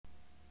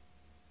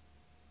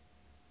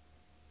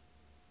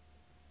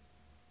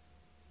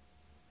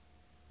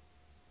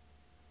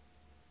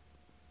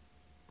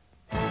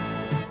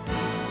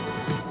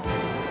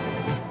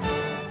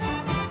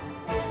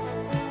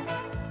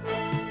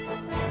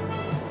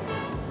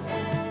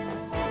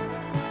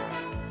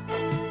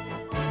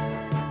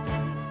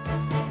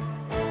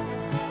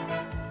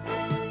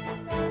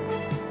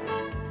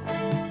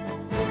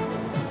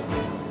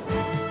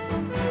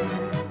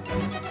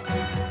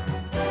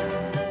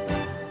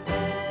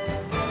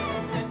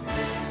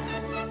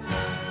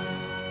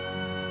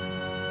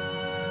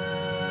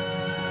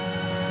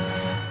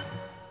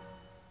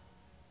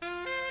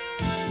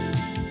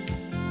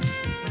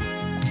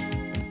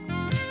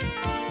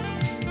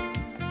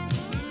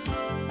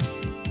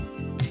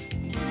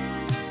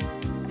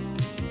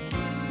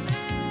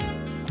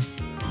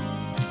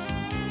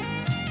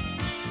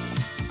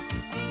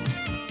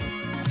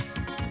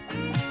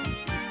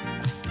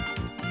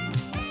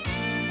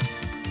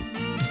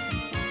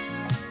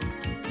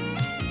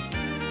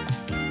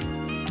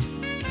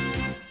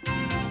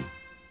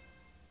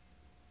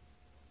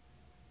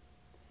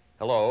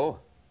Hello,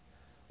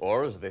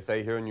 or as they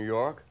say here in New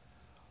York,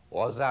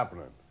 what's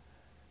happening?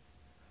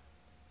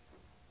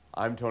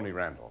 I'm Tony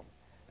Randall,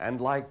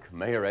 and like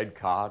Mayor Ed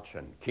Koch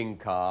and King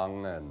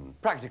Kong and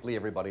practically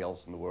everybody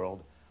else in the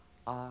world,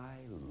 I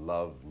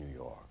love New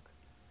York.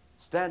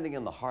 Standing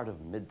in the heart of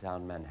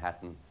Midtown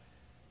Manhattan,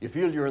 you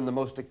feel you're in the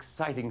most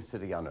exciting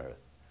city on earth,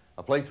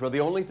 a place where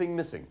the only thing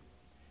missing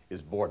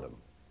is boredom.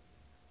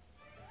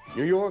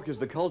 New York is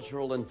the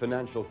cultural and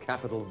financial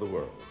capital of the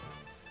world,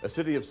 a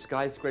city of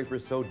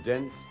skyscrapers so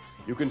dense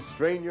you can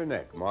strain your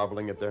neck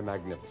marveling at their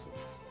magnificence.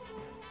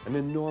 An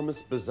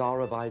enormous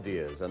bazaar of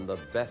ideas and the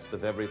best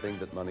of everything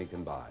that money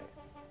can buy.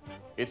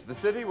 It's the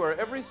city where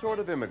every sort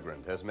of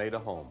immigrant has made a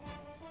home.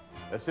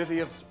 A city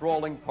of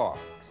sprawling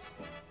parks.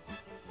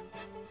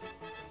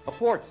 A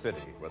port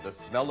city where the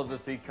smell of the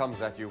sea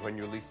comes at you when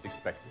you least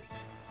expect it.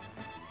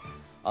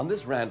 On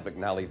this Rand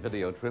McNally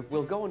video trip,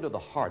 we'll go into the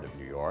heart of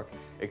New York,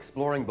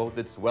 exploring both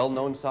its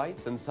well-known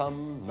sights and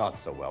some not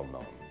so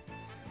well-known.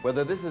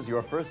 Whether this is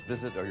your first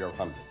visit or your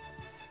 100th,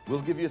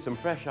 we'll give you some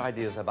fresh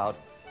ideas about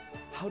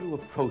how to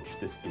approach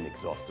this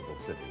inexhaustible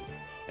city.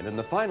 And in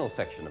the final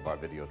section of our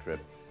video trip,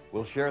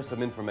 we'll share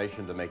some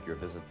information to make your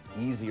visit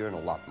easier and a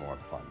lot more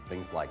fun.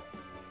 Things like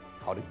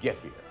how to get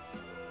here,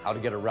 how to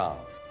get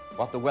around,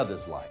 what the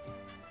weather's like,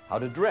 how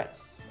to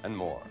dress, and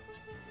more.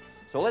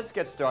 So let's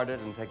get started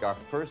and take our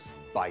first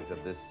bite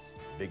of this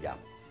big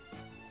apple.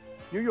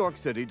 New York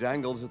City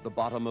dangles at the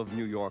bottom of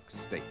New York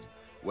State,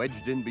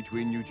 wedged in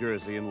between New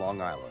Jersey and Long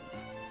Island.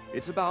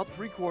 It's about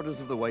 3/4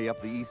 of the way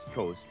up the East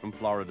Coast from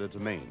Florida to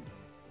Maine.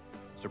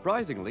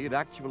 Surprisingly, it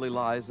actually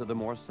lies at a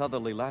more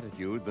southerly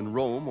latitude than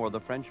Rome or the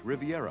French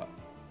Riviera.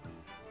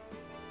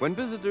 When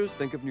visitors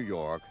think of New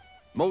York,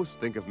 most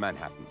think of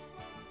Manhattan.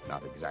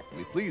 Not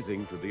exactly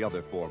pleasing to the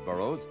other 4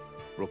 boroughs,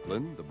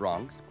 Brooklyn, the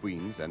Bronx,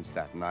 Queens, and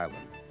Staten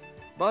Island.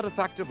 But a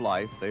fact of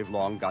life they've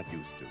long got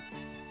used to.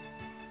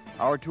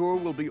 Our tour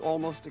will be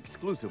almost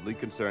exclusively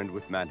concerned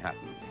with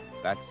Manhattan,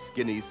 that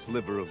skinny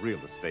sliver of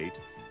real estate,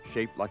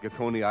 shaped like a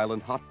Coney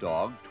Island hot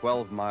dog,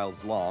 12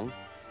 miles long,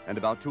 and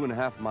about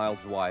 2.5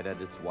 miles wide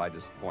at its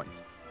widest point.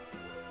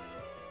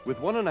 With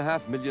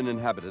 1.5 million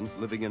inhabitants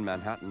living in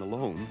Manhattan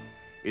alone,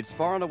 it's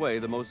far and away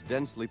the most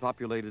densely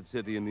populated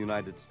city in the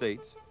United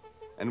States,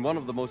 and one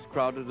of the most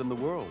crowded in the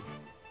world.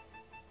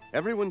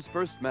 Everyone's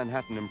first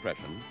Manhattan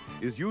impression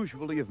is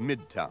usually of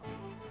Midtown,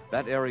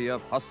 that area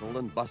of hustle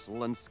and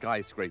bustle and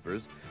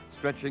skyscrapers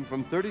stretching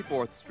from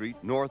 34th Street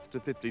north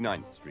to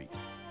 59th Street.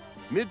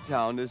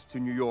 Midtown is to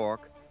New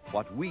York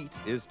what wheat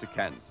is to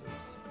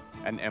Kansas,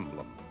 an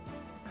emblem,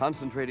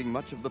 concentrating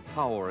much of the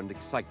power and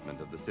excitement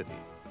of the city.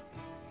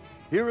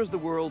 Here is the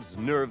world's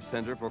nerve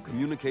center for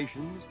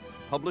communications,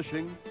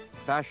 publishing,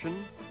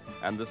 fashion,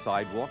 and the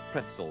sidewalk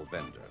pretzel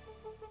vendor.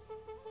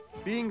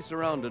 Being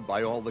surrounded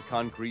by all the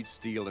concrete,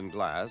 steel, and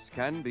glass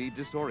can be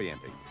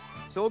disorienting.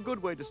 So a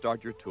good way to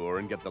start your tour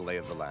and get the lay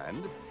of the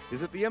land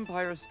is at the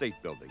Empire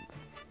State Building.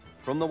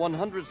 From the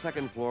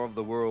 102nd floor of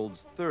the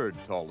world's 3rd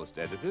tallest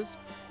edifice,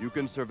 you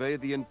can survey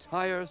the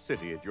entire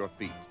city at your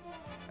feet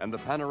and the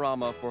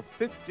panorama for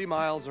 50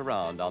 miles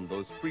around on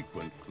those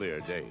frequent clear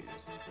days.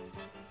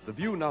 The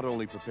view not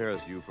only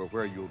prepares you for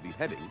where you'll be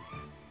heading,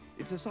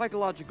 it's a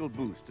psychological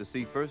boost to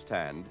see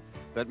firsthand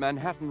that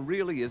Manhattan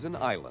really is an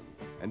island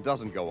and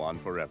doesn't go on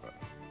forever.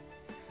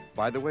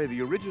 By the way,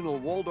 the original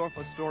Waldorf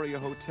Astoria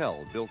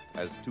Hotel, built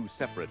as 2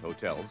 separate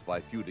hotels by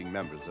feuding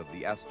members of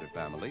the Astor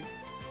family,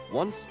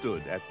 once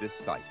stood at this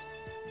site.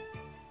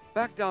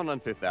 Back down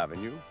on 5th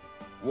Avenue,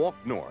 walk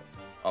north,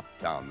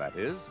 uptown that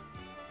is,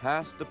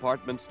 past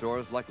department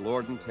stores like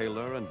Lord &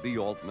 Taylor and B.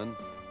 Altman.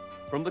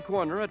 From the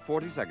corner at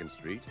 42nd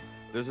Street,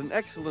 there's an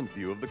excellent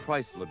view of the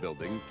Chrysler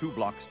Building 2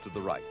 blocks to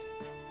the right.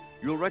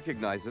 You'll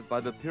recognize it by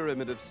the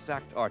pyramid of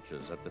stacked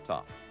arches at the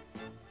top.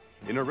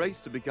 In a race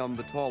to become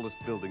the tallest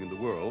building in the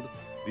world,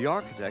 the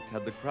architect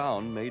had the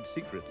crown made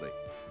secretly.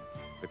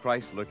 The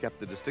Chrysler kept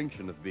the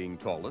distinction of being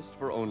tallest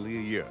for only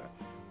a year,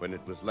 when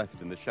it was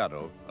left in the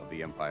shadow of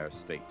the Empire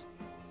State.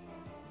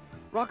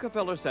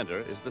 Rockefeller Center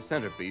is the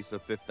centerpiece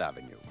of 5th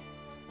Avenue,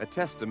 a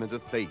testament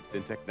of faith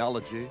in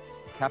technology,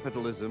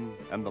 capitalism,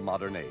 and the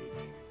modern age.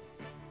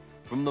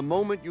 From the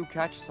moment you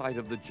catch sight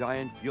of the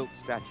giant gilt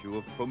statue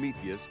of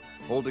Prometheus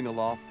holding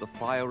aloft the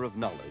fire of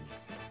knowledge,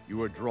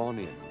 you are drawn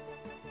in.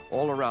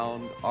 All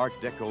around, Art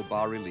Deco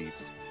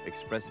bas-reliefs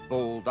express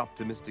bold,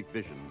 optimistic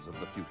visions of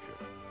the future.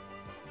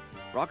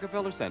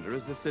 Rockefeller Center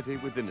is a city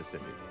within a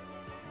city.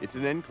 It's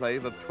an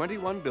enclave of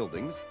 21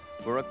 buildings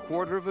where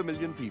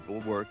 250,000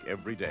 people work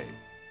every day.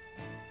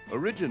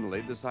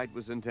 Originally, the site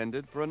was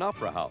intended for an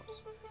opera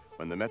house.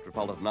 When the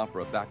Metropolitan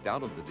Opera backed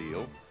out of the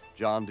deal,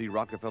 John D.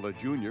 Rockefeller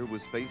Jr.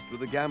 was faced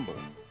with a gamble: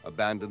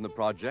 abandon the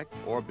project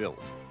or build.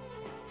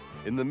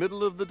 In the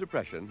middle of the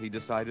Depression, he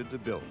decided to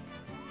build.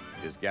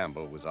 His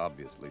gamble was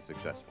obviously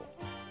successful.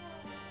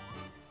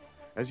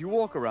 As you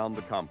walk around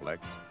the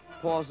complex,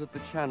 pause at the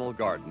Channel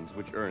Gardens,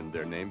 which earned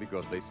their name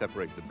because they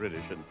separate the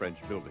British and French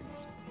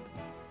buildings.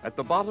 At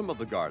the bottom of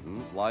the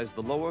gardens lies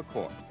the lower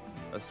court,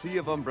 a sea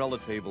of umbrella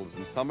tables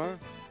in summer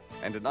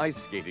and an ice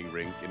skating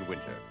rink in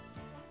winter.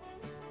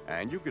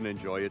 And you can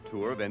enjoy a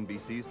tour of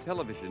NBC's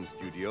television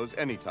studios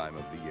any time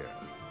of the year.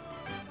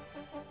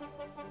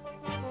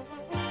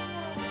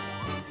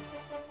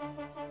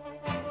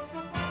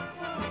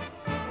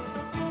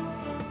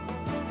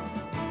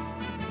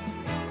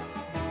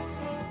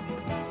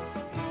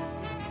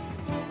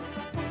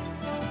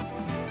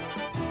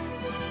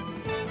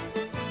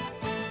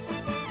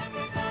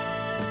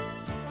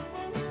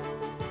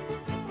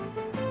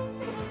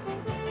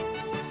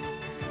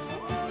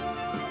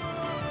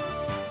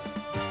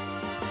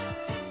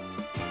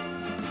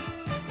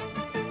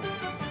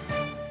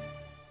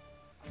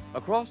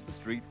 Across the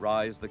street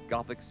rise the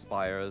Gothic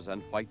spires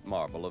and white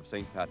marble of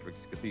St.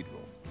 Patrick's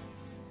Cathedral.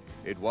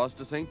 It was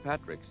to St.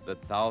 Patrick's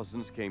that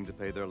thousands came to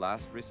pay their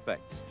last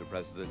respects to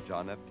President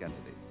John F.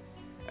 Kennedy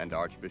and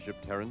Archbishop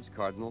Terence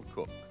Cardinal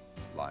Cook,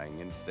 lying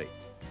in state.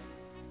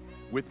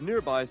 With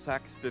nearby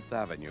Saks Fifth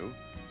Avenue,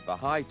 the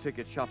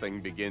high-ticket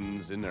shopping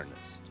begins in earnest.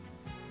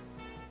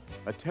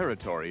 A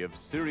territory of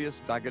serious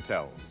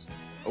bagatelles,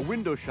 a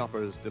window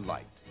shopper's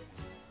delight.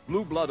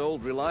 Blue blood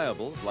old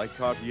reliables like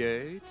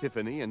Cartier,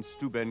 Tiffany, and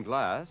Steuben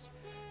Glass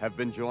have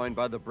been joined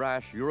by the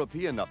brash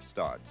European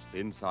upstarts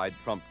inside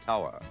Trump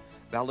Tower,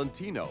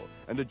 Valentino,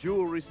 and a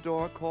jewelry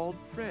store called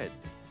Fred.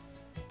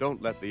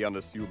 Don't let the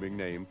unassuming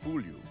name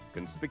fool you.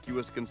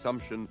 Conspicuous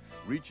consumption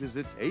reaches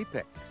its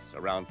apex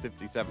around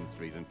 57th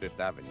Street and Fifth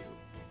Avenue.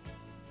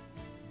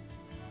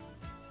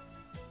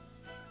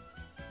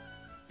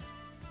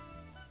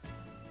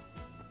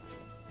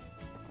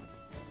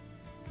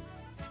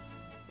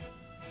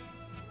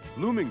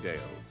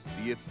 Bloomingdale's,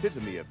 the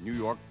epitome of New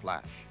York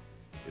flash,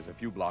 is a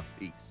few blocks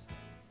east.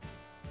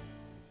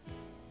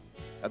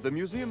 At the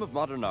Museum of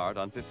Modern Art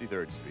on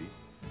 53rd Street,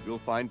 you'll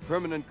find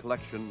permanent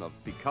collection of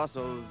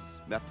Picassos,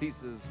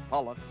 Matisses,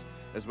 Pollocks,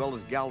 as well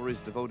as galleries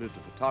devoted to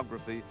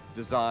photography,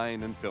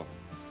 design, and film.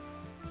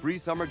 Free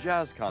summer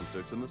jazz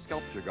concerts in the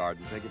Sculpture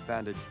Garden take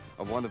advantage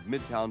of one of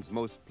Midtown's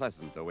most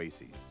pleasant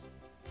oases.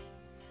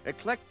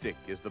 Eclectic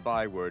is the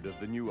byword of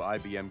the new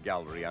IBM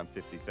gallery on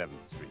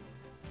 57th Street.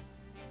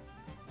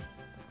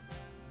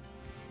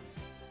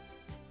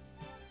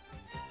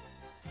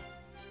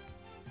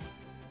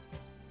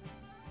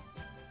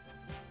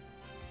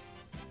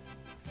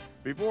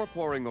 Before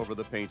poring over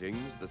the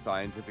paintings, the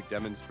scientific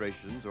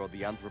demonstrations, or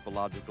the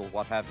anthropological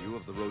what-have-you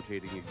of the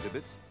rotating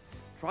exhibits,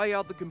 try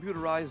out the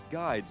computerized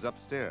guides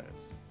upstairs.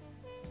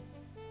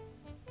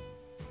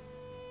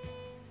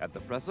 At the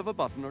press of a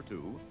button or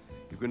two,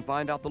 you can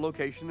find out the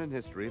location and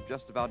history of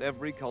just about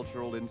every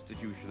cultural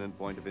institution and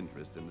point of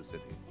interest in the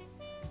city.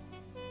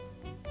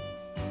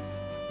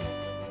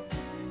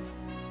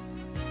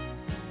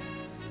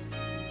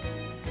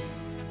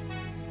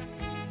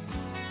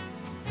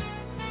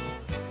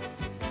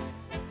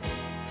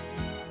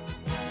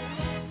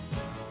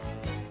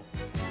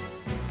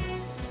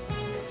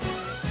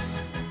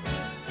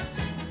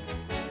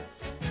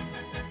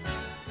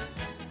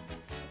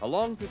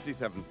 Along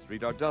 57th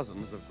Street are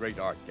dozens of great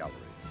art galleries,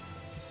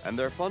 and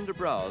they're fun to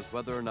browse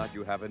whether or not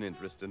you have an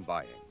interest in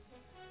buying.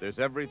 There's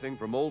everything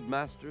from old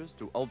masters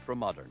to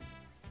ultra-modern.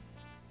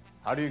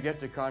 How do you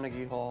get to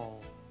Carnegie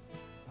Hall?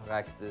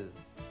 Practice.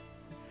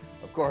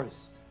 Of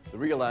course, the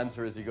real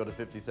answer is you go to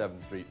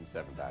 57th Street and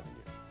 7th Avenue.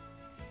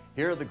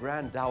 Here, the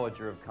Grand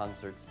Dowager of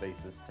concert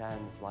spaces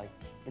stands like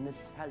an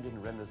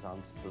Italian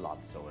Renaissance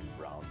palazzo in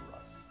brown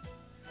rust.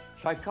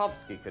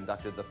 Tchaikovsky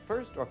conducted the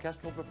first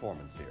orchestral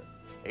performance here,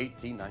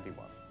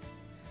 1891.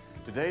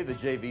 Today, the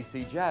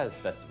JVC Jazz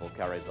Festival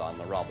carries on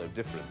a rather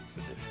different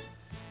tradition.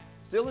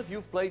 Still, if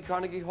you've played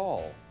Carnegie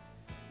Hall,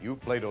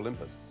 you've played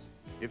Olympus.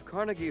 If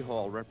Carnegie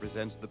Hall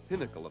represents the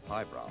pinnacle of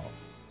highbrow,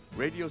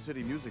 Radio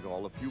City Music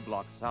Hall a few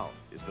blocks south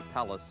is the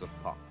Palace of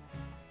Pop.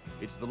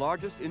 It's the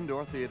largest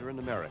indoor theater in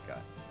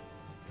America.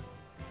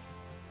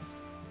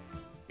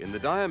 In the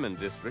Diamond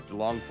District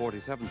along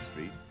 47th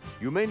Street,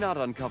 you may not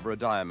uncover a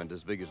diamond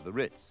as big as the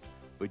Ritz,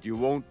 but you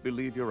won't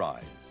believe your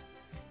eyes.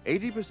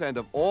 80%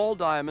 of all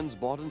diamonds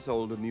bought and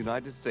sold in the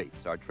United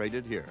States are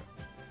traded here,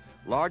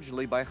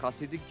 largely by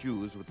Hasidic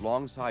Jews with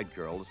long side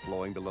curls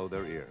flowing below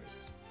their ears.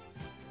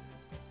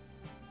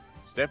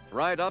 Step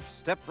right up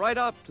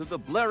to the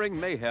blaring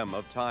mayhem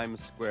of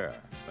Times Square.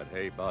 But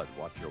hey, bud,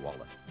 watch your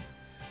wallet.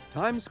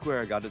 Times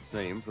Square got its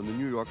name from the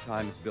New York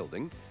Times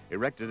building,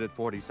 erected at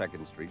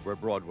 42nd Street, where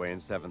Broadway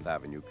and 7th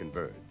Avenue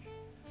converge.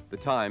 The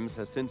Times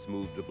has since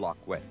moved a block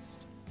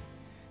west.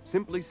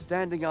 Simply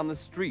standing on the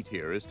street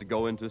here is to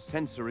go into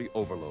sensory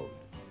overload.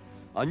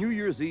 On New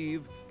Year's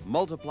Eve,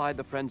 multiply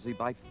the frenzy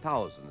by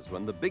thousands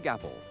when the Big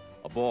Apple,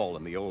 a ball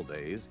in the old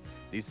days,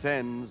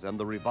 descends and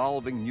the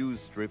revolving news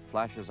strip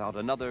flashes out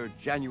another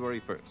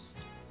January 1st.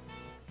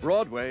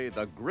 Broadway,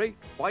 the Great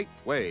White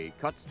Way,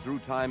 cuts through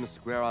Times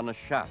Square on a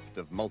shaft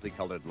of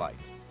multicolored light,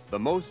 the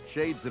most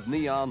shades of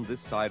neon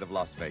this side of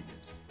Las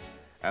Vegas,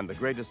 and the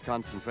greatest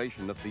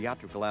concentration of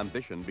theatrical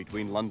ambition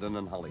between London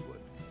and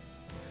Hollywood.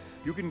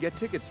 You can get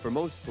tickets for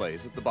most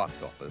plays at the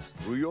box office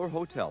through your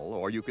hotel,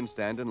 or you can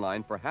stand in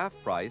line for half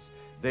price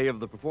day of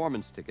the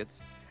performance tickets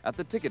at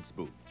the tickets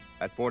booth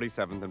at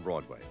 47th and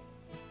Broadway.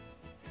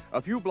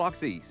 A few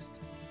blocks east,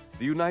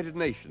 The United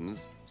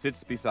Nations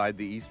sits beside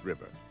the East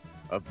River.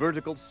 A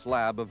vertical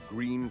slab of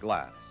green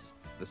glass,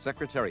 the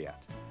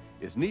Secretariat,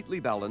 is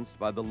neatly balanced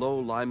by the low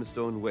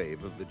limestone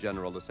wave of the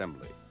General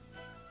Assembly.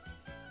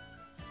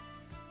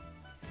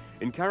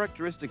 In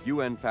characteristic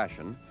UN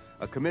fashion,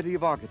 a committee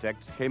of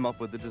architects came up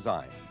with the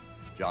design.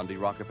 John D.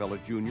 Rockefeller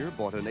Jr.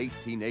 bought an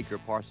 18-acre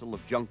parcel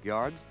of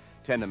junkyards,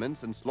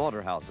 tenements, and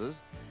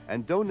slaughterhouses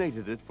and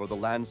donated it for the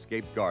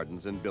landscape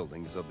gardens and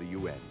buildings of the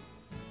UN.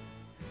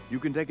 You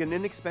can take an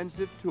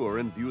inexpensive tour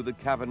and view the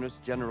cavernous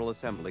General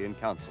Assembly and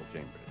Council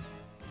chambers.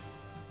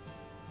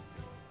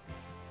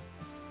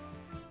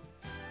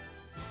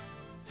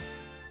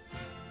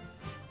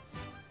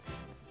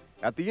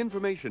 At the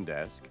information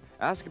desk,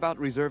 ask about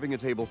reserving a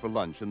table for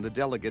lunch in the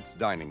delegates'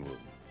 dining room.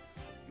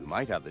 You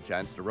might have the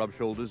chance to rub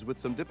shoulders with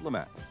some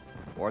diplomats,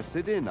 or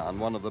sit in on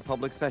one of the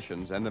public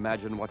sessions and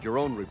imagine what your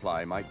own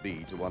reply might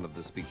be to one of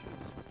the speeches.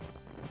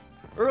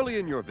 Early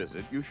in your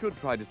visit, you should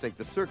try to take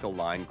the Circle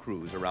Line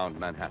cruise around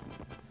Manhattan.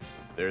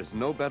 There's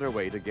no better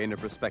way to gain a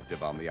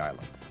perspective on the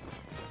island.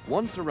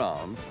 Once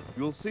around,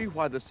 you'll see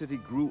why the city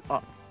grew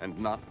up and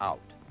not out,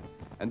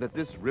 and that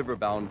this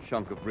river-bound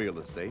chunk of real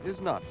estate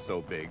is not so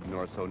big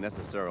nor so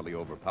necessarily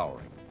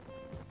overpowering.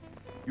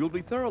 You'll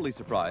be thoroughly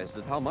surprised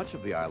at how much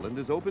of the island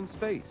is open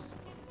space,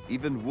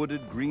 even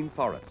wooded green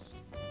forest.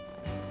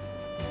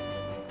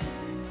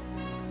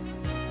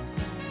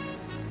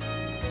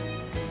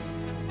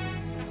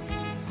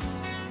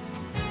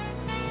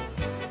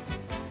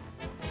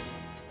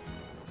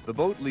 The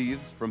boat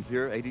leaves from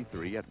Pier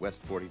 83 at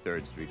West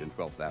 43rd Street and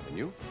 12th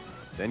Avenue,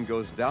 then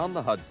goes down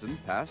the Hudson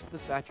past the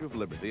Statue of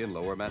Liberty in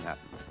Lower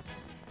Manhattan.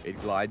 It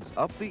glides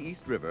up the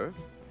East River,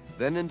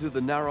 then into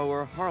the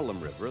narrower Harlem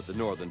River at the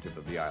northern tip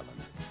of the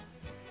island.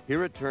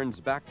 Here it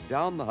turns back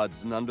down the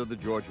Hudson under the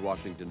George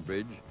Washington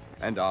Bridge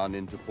and on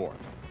into port.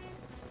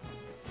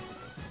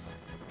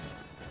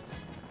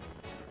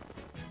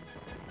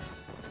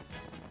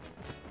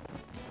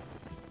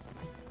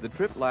 The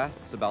trip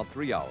lasts about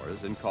 3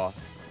 hours and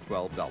costs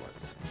 $12.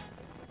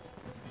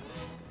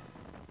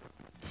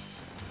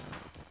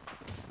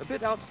 A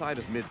bit outside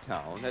of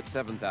Midtown at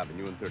 7th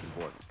Avenue and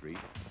 34th Street,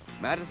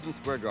 Madison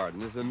Square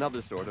Garden is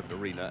another sort of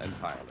arena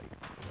entirely.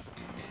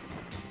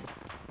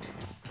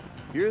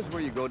 Here's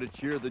where you go to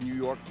cheer the New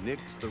York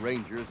Knicks, the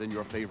Rangers, and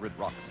your favorite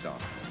rock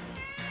stars.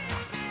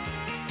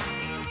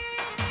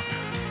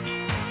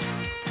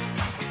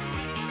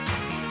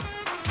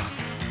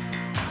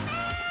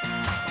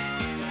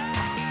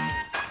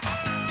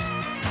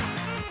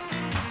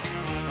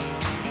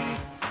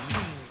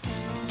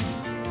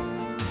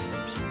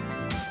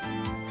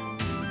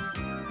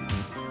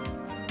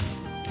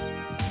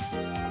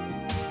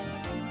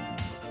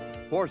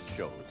 Horse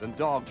shows and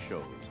dog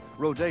shows,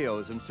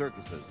 rodeos and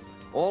circuses,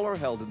 all are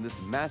held in this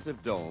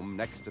massive dome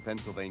next to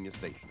Pennsylvania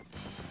Station.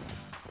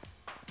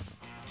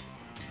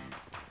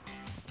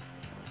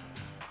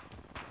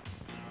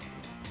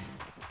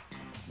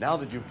 Now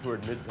that you've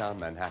toured Midtown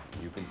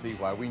Manhattan, you can see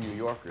why we New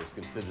Yorkers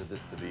consider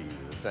this to be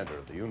the center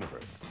of the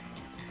universe.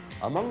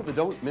 Among the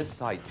don't-miss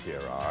sights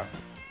here are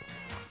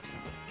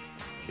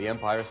the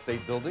Empire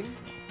State Building,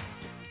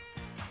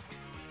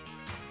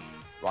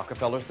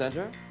 Rockefeller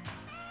Center,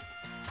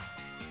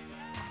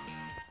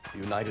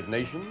 the United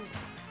Nations,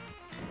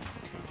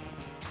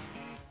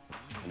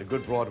 and a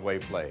good Broadway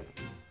play.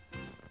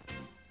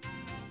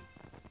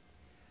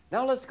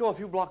 Now let's go a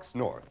few blocks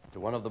north to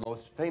one of the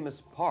most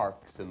famous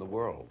parks in the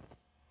world.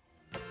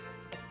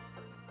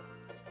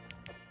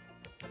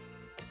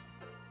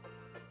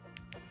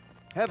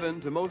 Heaven,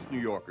 to most New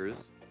Yorkers,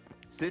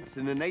 sits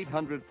in an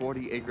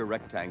 840-acre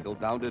rectangle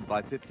bounded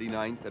by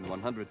 59th and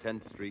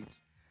 110th Streets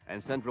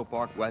and Central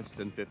Park West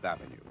and 5th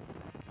Avenue.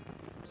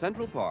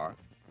 Central Park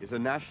is a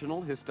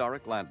national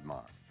historic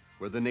landmark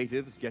where the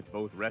natives get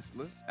both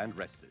restless and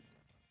rested.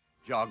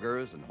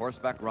 Joggers and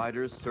horseback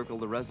riders circle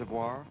the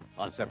reservoir,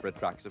 on separate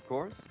tracks, of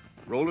course.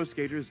 Roller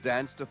skaters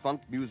dance to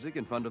funk music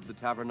in front of the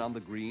Tavern on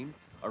the Green,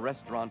 a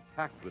restaurant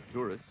packed with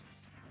tourists.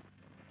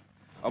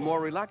 A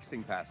more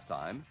relaxing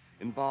pastime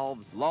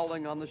involves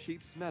lolling on the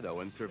sheep's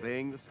meadow and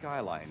surveying the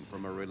skyline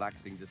from a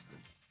relaxing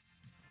distance.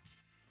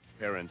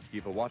 Parents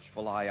keep a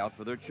watchful eye out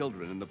for their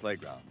children in the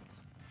playgrounds,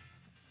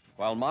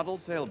 while model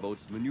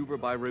sailboats maneuver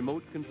by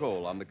remote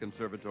control on the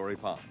conservatory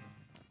pond.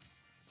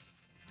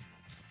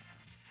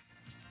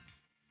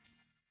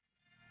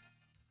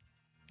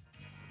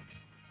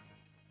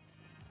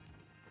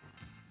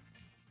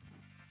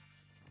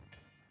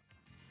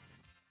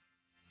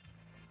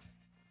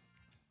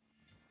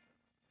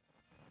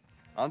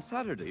 On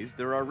Saturdays,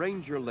 there are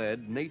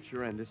ranger-led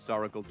nature and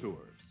historical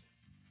tours.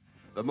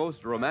 The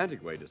most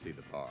romantic way to see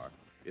the park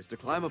is to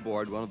climb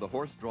aboard one of the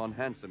horse-drawn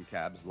hansom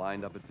cabs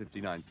lined up at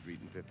 59th Street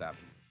and 5th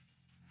Avenue.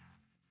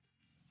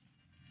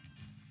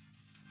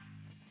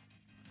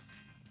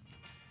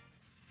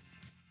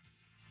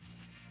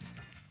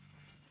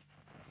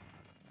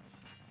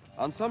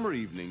 On summer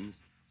evenings,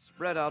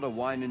 spread out a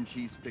wine and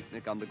cheese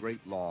picnic on the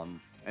Great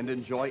Lawn and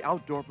enjoy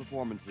outdoor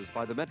performances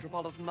by the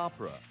Metropolitan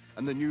Opera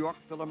and the New York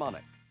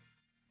Philharmonic.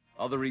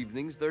 Other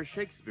evenings, there's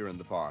Shakespeare in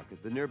the park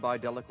at the nearby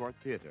Delacorte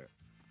Theater.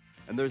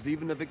 And there's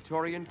even a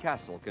Victorian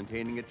castle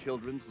containing a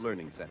children's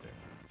learning center.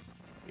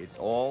 It's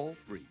all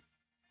free.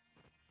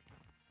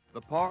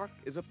 The park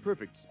is a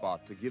perfect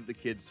spot to give the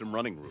kids some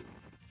running room,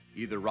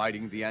 either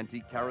riding the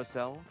antique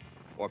carousel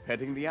or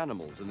petting the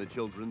animals in the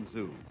children's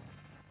zoo.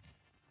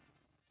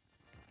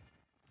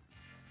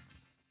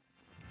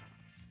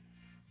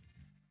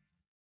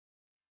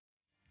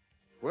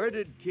 Where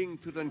did King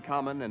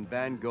Tutankhamun and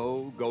Van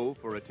Gogh go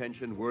for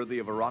attention worthy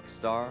of a rock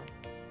star?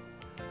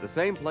 The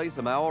same place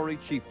a Maori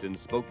chieftain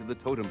spoke to the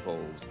totem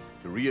poles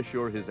to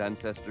reassure his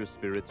ancestors'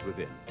 spirits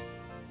within.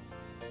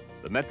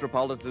 The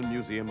Metropolitan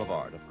Museum of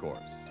Art, of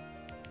course.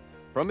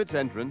 From its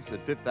entrance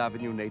at 5th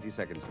Avenue and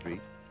 82nd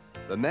Street,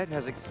 the Met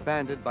has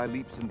expanded by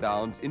leaps and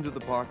bounds into the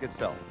park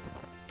itself.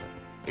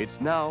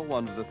 It's now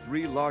one of the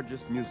 3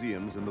 largest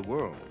museums in the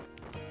world.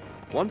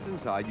 Once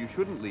inside, you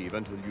shouldn't leave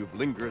until you've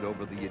lingered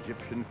over the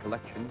Egyptian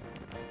collection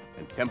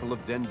and Temple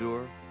of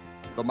Dendur,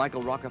 the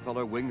Michael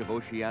Rockefeller wing of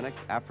oceanic,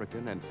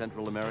 African, and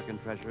Central American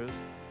treasures,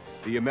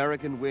 the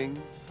American wing,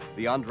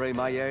 the André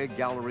Mallet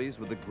galleries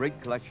with a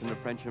great collection of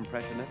French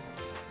Impressionists,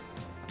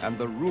 and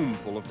the room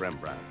full of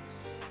Rembrandts.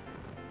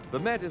 The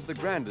Met is the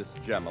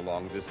grandest gem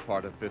along this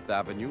part of 5th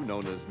Avenue,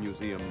 known as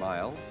Museum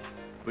Mile,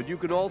 but you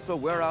can also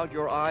wear out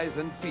your eyes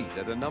and feet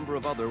at a number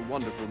of other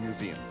wonderful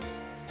museums,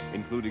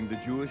 including the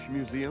Jewish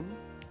Museum,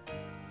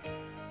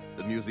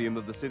 the Museum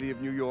of the City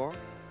of New York,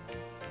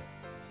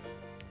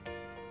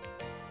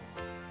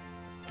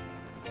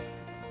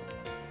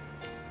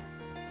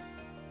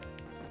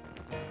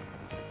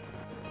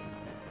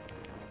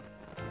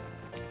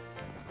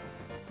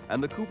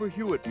 and the Cooper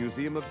Hewitt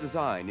Museum of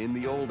Design in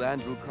the old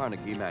Andrew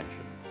Carnegie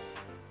Mansion.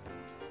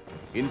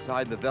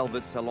 Inside the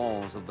velvet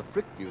salons of the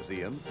Frick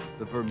Museum,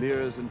 the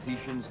Vermeers and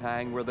Titians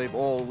hang where they've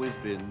always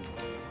been,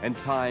 and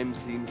time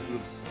seems to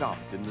have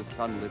stopped in the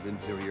sunlit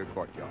interior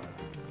courtyard.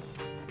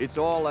 It's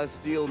all as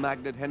steel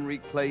magnate Henry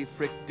Clay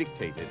Frick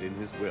dictated in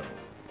his will,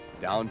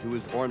 down to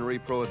his ornery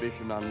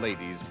prohibition on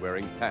ladies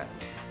wearing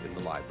pants in the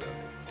library.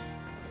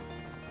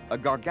 A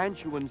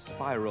gargantuan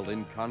spiral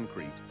in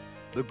concrete,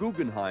 the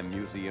Guggenheim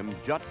Museum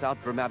juts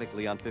out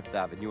dramatically on 5th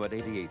Avenue at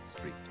 88th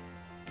Street.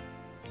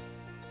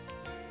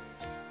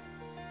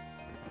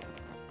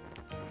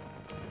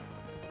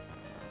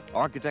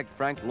 Architect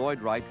Frank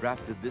Lloyd Wright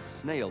drafted this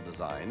snail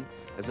design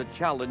as a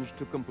challenge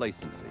to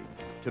complacency,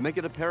 to make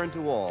it apparent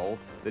to all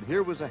that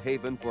here was a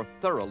haven for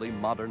thoroughly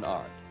modern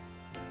art.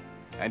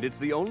 And it's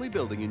the only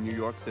building in New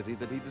York City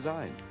that he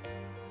designed.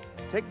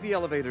 Take the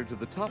elevator to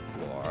the top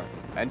floor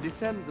and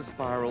descend the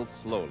spiral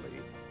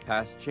slowly,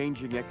 past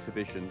changing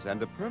exhibitions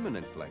and a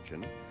permanent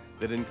collection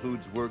that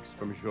includes works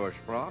from Georges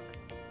Braque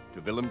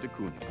to Willem de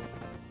Kooning.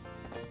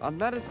 On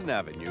Madison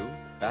Avenue,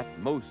 that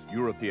most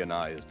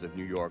Europeanized of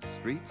New York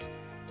streets,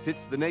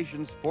 sits the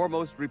nation's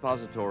foremost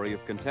repository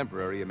of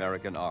contemporary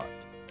American art.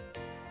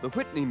 The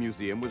Whitney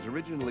Museum was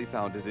originally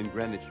founded in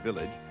Greenwich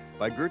Village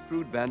by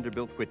Gertrude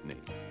Vanderbilt Whitney.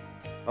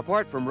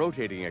 Apart from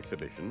rotating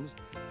exhibitions,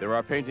 there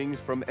are paintings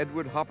from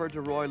Edward Hopper to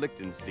Roy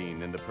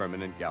Lichtenstein in the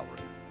permanent gallery.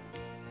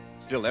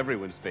 Still,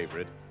 everyone's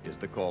favorite is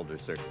the Calder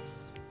Circus.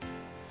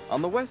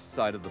 On the west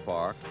side of the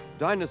park,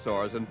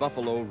 dinosaurs and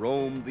buffalo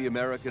roam the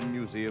American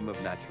Museum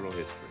of Natural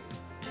History.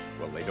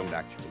 Well, they don't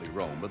actually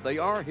roam, but they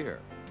are here.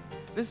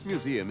 This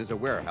museum is a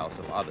warehouse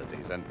of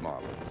oddities and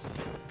marvels,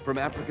 from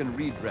African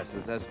reed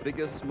dresses as big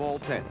as small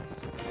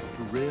tents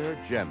to rare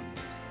gems,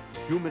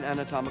 human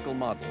anatomical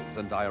models,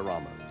 and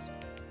dioramas.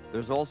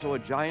 There's also a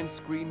giant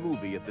screen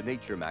movie at the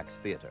Nature Max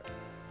Theater.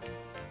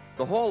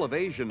 The Hall of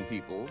Asian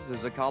Peoples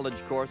is a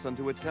college course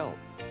unto itself.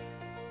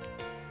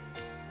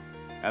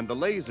 And the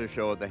laser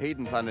show at the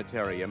Hayden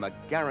Planetarium, a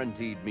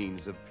guaranteed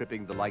means of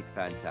tripping the light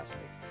fantastic,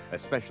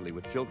 especially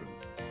with children.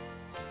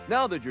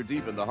 Now that you're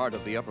deep in the heart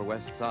of the Upper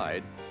West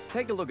Side,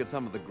 take a look at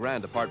some of the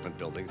grand apartment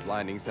buildings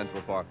lining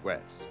Central Park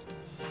West.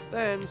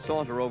 Then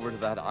saunter over to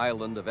that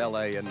island of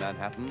L.A. in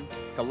Manhattan,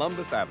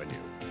 Columbus Avenue.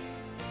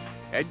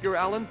 Edgar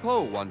Allan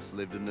Poe once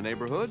lived in the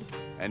neighborhood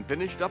and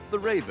finished up the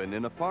Raven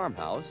in a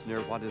farmhouse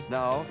near what is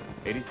now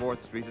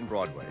 84th Street and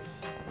Broadway.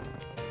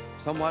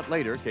 Somewhat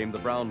later came the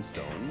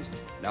Brownstones,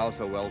 now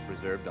so well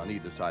preserved on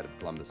either side of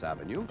Columbus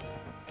Avenue.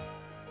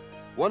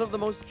 One of the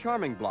most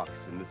charming blocks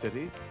in the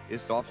city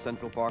is off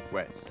Central Park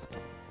West.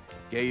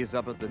 Gaze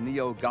up at the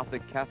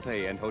neo-Gothic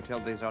Cafe and Hotel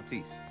des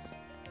Artistes,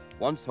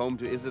 once home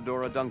to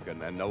Isadora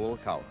Duncan and Noel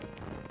Coward.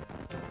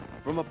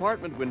 From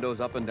apartment windows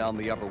up and down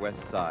the Upper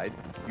West Side,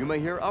 you may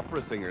hear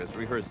opera singers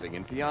rehearsing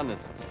and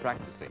pianists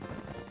practicing.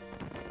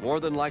 More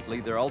than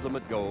likely, their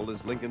ultimate goal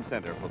is Lincoln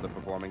Center for the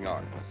Performing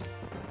Arts.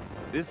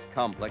 This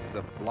complex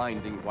of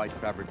blinding white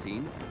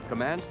travertine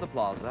commands the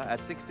plaza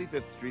at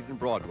 65th Street and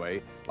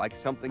Broadway like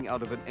something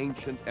out of an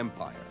ancient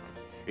empire.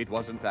 It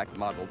was, in fact,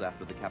 modeled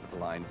after the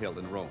Capitoline Hill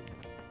in Rome.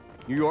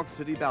 New York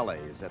City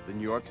Ballets at the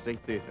New York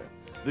State Theater,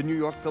 the New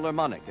York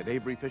Philharmonic at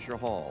Avery Fisher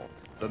Hall,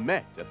 the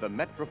Met at the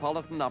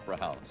Metropolitan Opera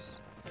House,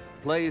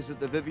 plays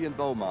at the Vivian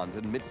Beaumont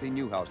and Mitzi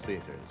Newhouse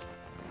Theaters,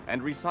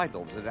 and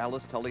recitals at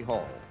Alice Tully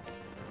Hall.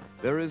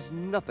 There is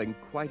nothing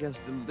quite as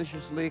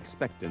deliciously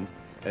expectant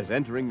as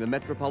entering the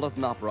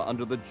Metropolitan Opera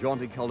under the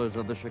jaunty colors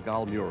of the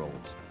Chagall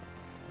murals.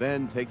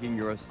 Then taking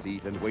your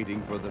seat and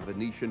waiting for the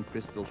Venetian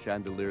crystal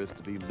chandeliers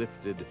to be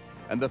lifted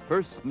and the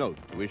first note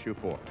to issue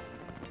forth.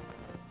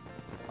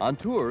 On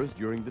tours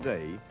during the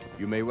day,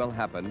 you may well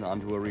happen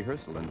onto a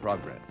rehearsal in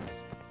progress.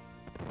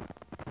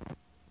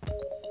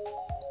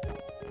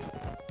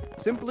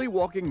 Simply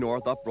walking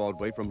north up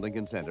Broadway from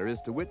Lincoln Center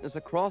is to witness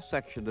a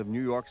cross-section of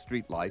New York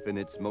street life in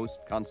its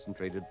most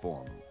concentrated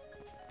form.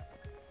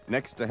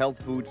 Next to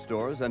health food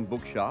stores and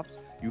bookshops,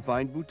 you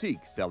find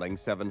boutiques selling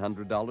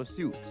 $700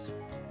 suits.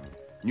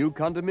 New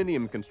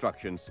condominium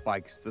construction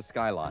spikes the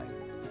skyline,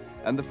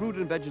 and the fruit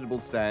and vegetable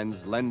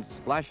stands lend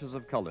splashes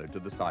of color to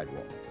the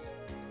sidewalks.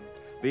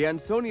 The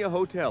Ansonia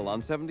Hotel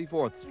on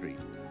 74th Street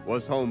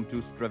was home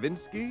to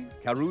Stravinsky,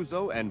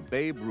 Caruso, and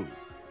Babe Ruth.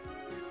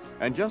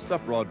 And just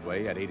up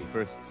Broadway at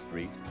 81st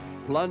Street,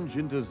 plunge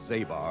into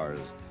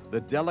Zabar's, the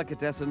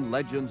delicatessen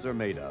legends are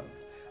made of,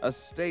 a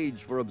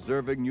stage for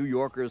observing New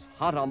Yorkers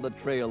hot on the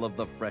trail of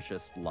the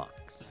freshest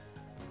lox.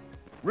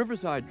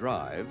 Riverside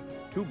Drive,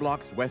 2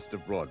 blocks west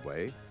of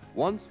Broadway,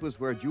 once was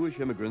where Jewish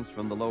immigrants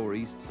from the Lower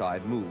East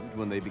Side moved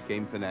when they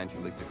became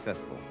financially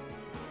successful.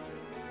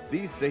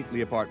 These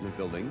stately apartment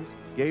buildings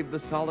gave the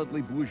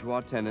solidly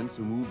bourgeois tenants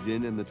who moved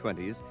in the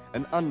 20s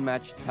an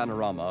unmatched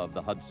panorama of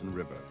the Hudson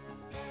River.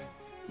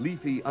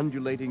 Leafy,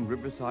 undulating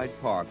Riverside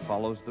Park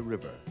follows the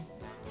river,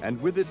 and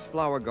with its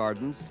flower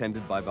gardens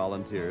tended by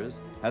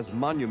volunteers, has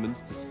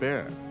monuments to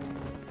spare.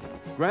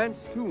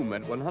 Grant's tomb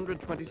at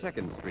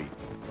 122nd Street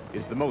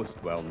is the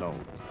most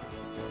well-known.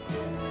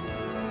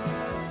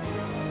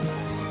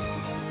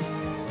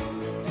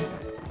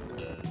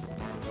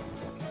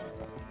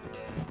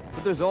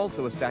 But there's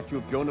also a statue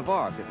of Joan of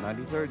Arc at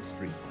 93rd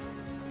Street.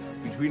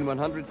 Between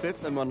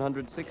 105th and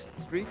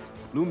 106th Streets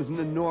looms an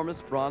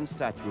enormous bronze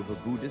statue of a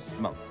Buddhist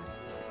monk,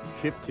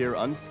 shipped here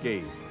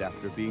unscathed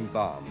after being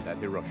bombed at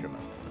Hiroshima.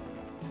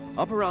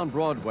 Up around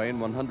Broadway and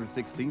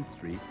 116th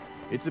Street,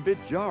 it's a bit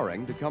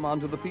jarring to come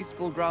onto the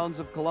peaceful grounds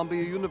of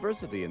Columbia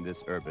University in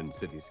this urban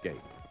cityscape.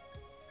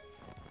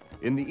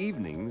 In the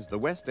evenings, the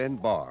West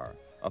End Bar,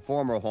 a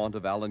former haunt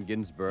of Allen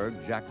Ginsberg,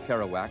 Jack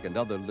Kerouac, and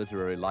other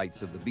literary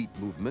lights of the Beat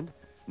movement,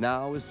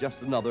 now is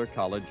just another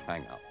college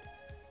hangout.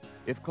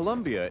 If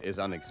Columbia is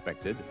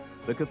unexpected,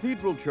 the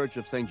Cathedral Church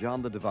of St.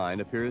 John the Divine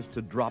appears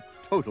to drop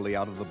totally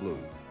out of the blue.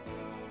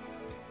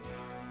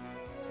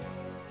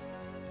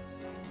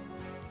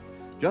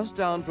 Just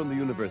down from the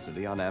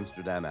university on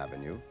Amsterdam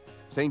Avenue,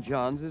 St.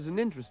 John's is an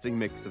interesting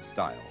mix of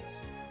styles.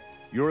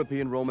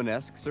 European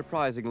Romanesque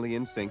surprisingly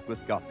in sync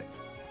with Gothic.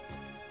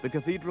 The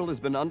cathedral has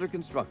been under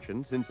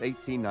construction since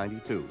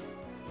 1892,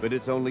 but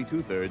it's only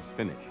 2/3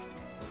 finished.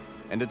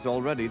 And it's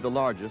already the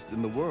largest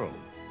in the world.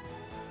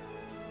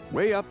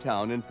 Way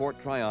uptown in Fort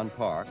Tryon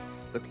Park,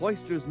 the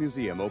Cloisters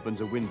Museum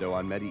opens a window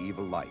on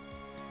medieval life.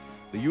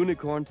 The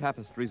unicorn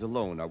tapestries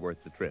alone are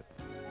worth the trip,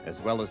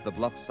 as well as the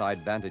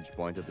bluffside vantage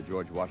point of the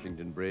George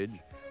Washington Bridge,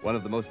 one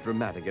of the most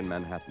dramatic in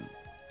Manhattan.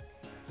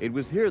 It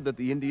was here that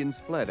the Indians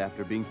fled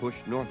after being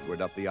pushed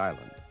northward up the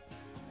island.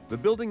 The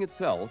building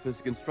itself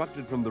is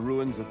constructed from the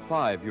ruins of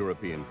 5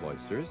 European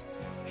cloisters,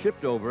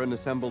 shipped over and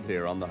assembled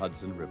here on the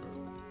Hudson River.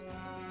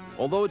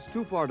 Although it's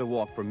too far to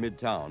walk from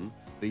Midtown,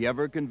 the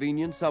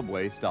ever-convenient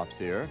subway stops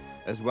here,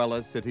 as well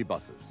as city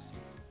buses.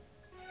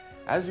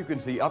 As you can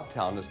see,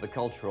 uptown is the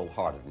cultural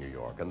heart of New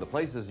York, and the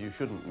places you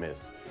shouldn't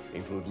miss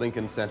include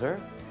Lincoln Center,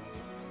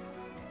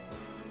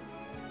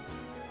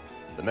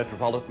 the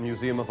Metropolitan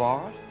Museum of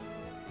Art,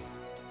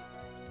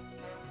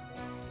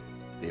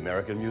 the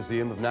American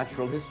Museum of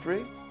Natural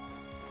History,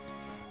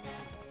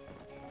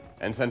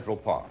 and Central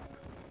Park.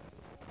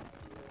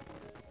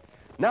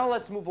 Now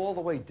let's move all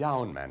the way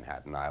down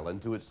Manhattan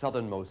Island to its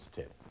southernmost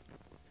tip.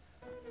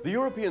 The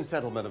European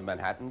settlement of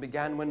Manhattan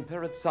began when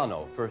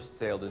Verrazzano first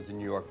sailed into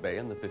New York Bay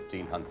in the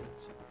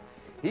 1500s.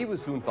 He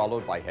was soon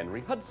followed by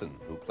Henry Hudson,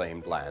 who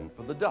claimed land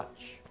for the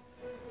Dutch.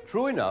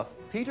 True enough,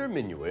 Peter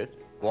Minuit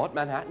bought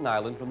Manhattan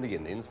Island from the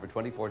Indians for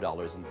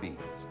 $24 in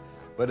beans.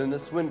 But in a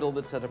swindle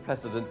that set a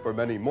precedent for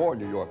many more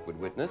New York would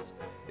witness,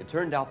 it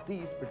turned out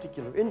these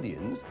particular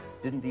Indians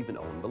didn't even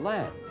own the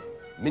land.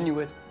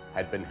 Minuit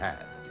had been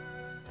had.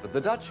 But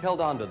the Dutch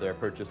held on to their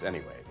purchase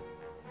anyway.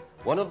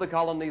 One of the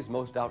colony's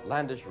most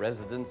outlandish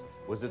residents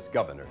was its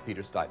governor,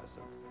 Peter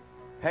Stuyvesant.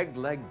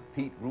 Peg-legged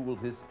Pete ruled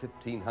his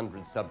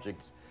 1,500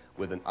 subjects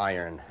with an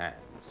iron hand,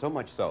 so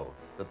much so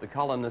that the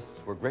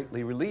colonists were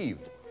greatly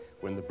relieved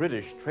when the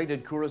British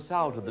traded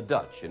Curaçao to the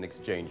Dutch in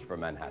exchange for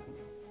Manhattan.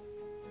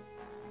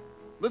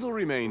 Little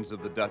remains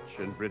of the Dutch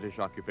and British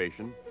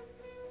occupation,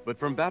 but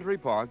from Battery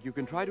Park you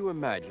can try to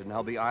imagine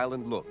how the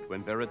island looked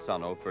when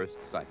Verrazzano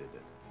first sighted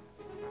it.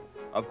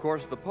 Of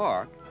course, the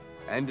park,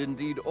 and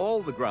indeed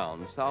all the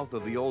ground south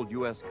of the old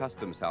U.S.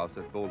 Customs House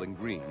at Bowling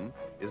Green,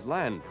 is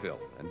landfill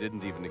and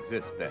didn't even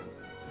exist then.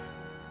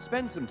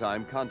 Spend some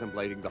time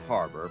contemplating the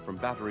harbor from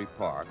Battery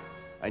Park,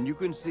 and you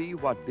can see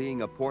what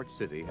being a port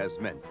city has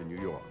meant to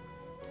New York.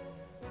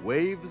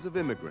 Waves of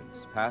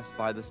immigrants passed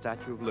by the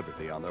Statue of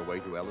Liberty on their way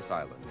to Ellis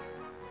Island,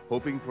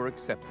 hoping for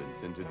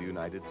acceptance into the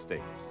United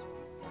States.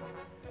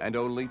 and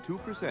only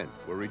 2%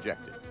 were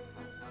rejected.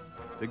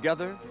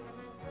 Together,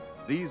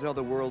 these are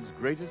the world's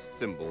greatest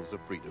symbols of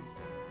freedom.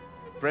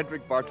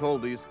 Frederick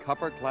Bartholdi's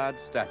copper-clad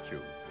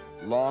statue,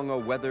 long a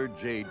weathered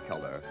jade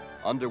color,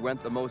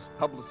 underwent the most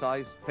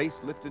publicized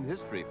facelift in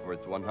history for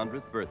its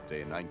 100th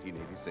birthday in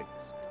 1986.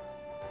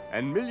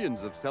 And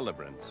millions of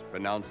celebrants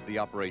pronounced the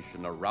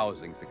operation a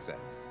rousing success.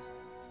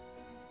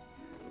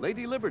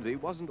 Lady Liberty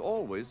wasn't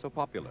always so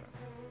popular.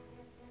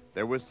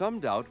 There was some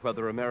doubt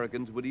whether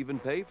Americans would even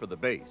pay for the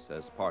base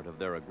as part of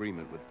their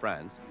agreement with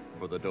France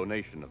for the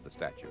donation of the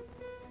statue.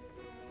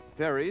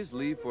 Ferries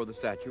leave for the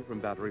statue from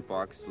Battery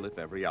Park slip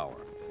every hour,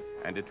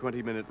 and a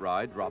 20-minute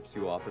ride drops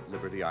you off at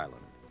Liberty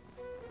Island.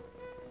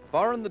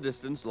 Far in the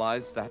distance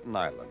lies Staten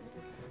Island,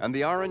 and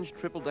the orange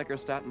triple-decker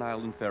Staten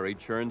Island ferry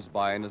churns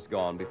by and is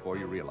gone before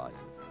you realize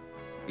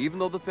it. Even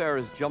though the fare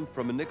has jumped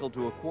from a nickel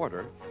to a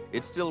quarter,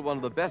 it's still one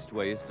of the best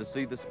ways to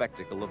see the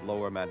spectacle of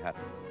Lower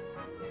Manhattan.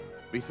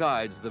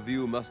 Besides, the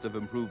view must have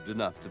improved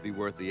enough to be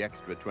worth the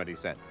extra 20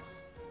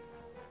 cents.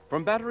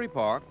 From Battery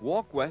Park,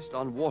 walk west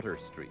on Water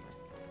Street,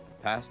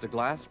 past a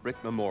glass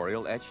brick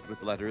memorial etched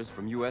with letters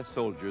from U.S.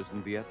 soldiers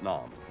in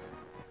Vietnam.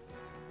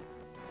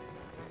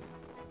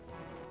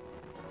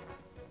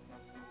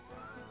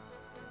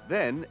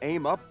 Then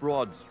aim up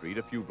Broad Street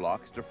a few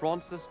blocks to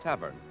Fraunces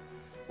Tavern,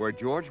 where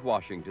George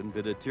Washington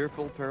bid a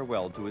tearful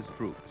farewell to his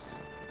troops.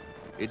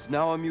 It's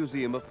now a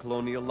museum of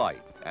colonial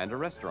life and a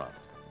restaurant.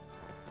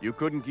 You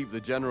couldn't keep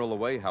the general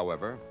away,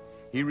 however.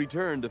 He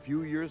returned a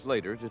few years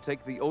later to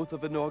take the oath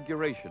of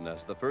inauguration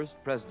as the first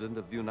president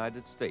of the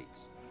United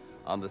States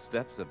on the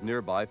steps of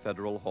nearby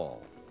Federal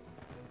Hall.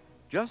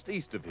 Just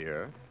east of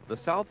here, the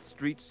South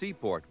Street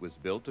Seaport was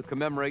built to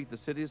commemorate the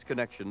city's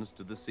connections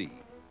to the sea.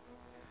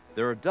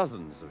 There are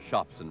dozens of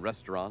shops and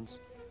restaurants,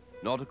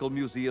 nautical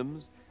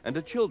museums, and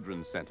a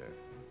children's center.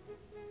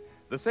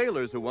 The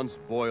sailors who once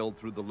boiled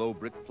through the low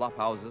brick flop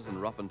houses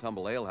and rough and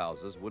tumble ale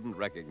houses wouldn't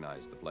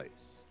recognize the place.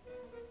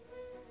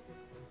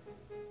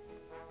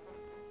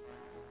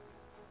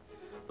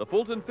 The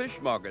Fulton Fish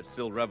Market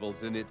still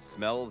revels in its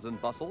smells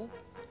and bustle.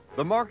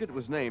 The market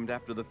was named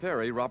after the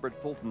ferry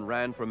Robert Fulton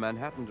ran from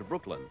Manhattan to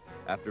Brooklyn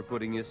after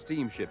putting his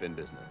steamship in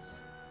business.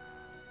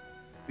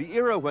 The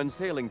era when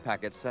sailing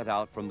packets set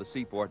out from the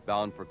seaport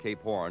bound for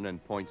Cape Horn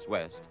and points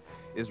west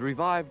is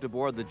revived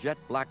aboard the jet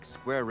black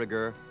square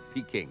rigger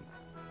Peking.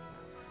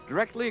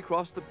 Directly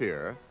across the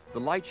pier, the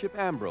lightship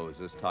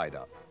Ambrose is tied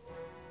up.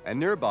 And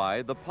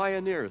nearby, the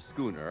Pioneer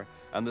schooner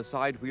and the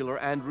side-wheeler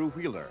Andrew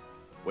Wheeler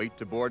wait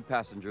to board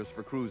passengers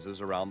for cruises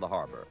around the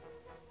harbor.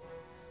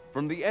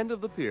 From the end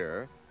of the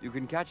pier, you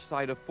can catch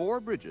sight of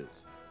 4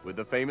 bridges, with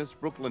the famous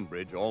Brooklyn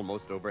Bridge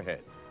almost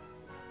overhead.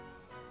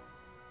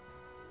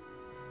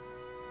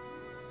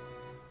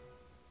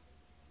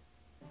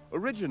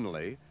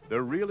 Originally,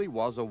 there really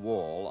was a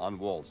wall on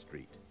Wall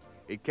Street.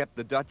 It kept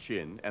the Dutch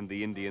in and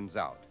the Indians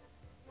out.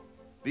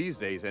 These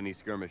days, any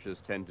skirmishes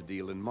tend to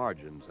deal in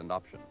margins and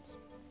options.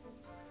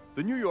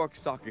 The New York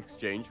Stock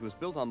Exchange was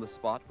built on the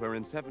spot where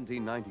in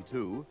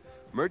 1792,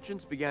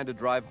 merchants began to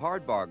drive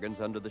hard bargains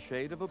under the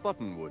shade of a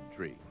buttonwood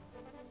tree.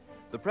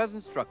 The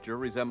present structure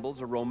resembles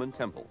a Roman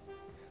temple,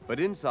 but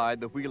inside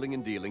the wheeling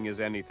and dealing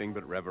is anything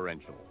but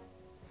reverential.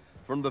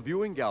 From the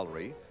viewing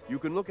gallery, you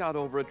can look out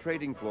over a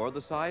trading floor the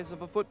size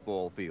of a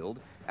football field,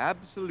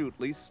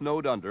 absolutely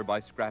snowed under by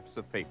scraps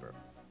of paper.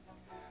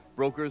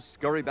 Brokers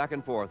scurry back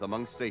and forth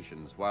among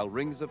stations while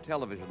rings of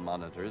television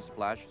monitors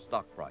flash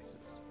stock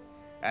prices.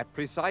 At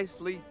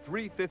precisely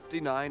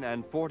 3:59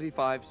 and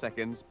 45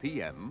 seconds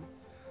p.m.,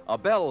 a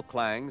bell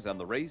clangs and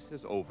the race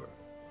is over,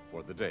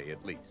 for the day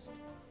at least.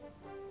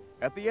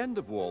 At the end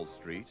of Wall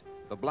Street,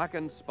 the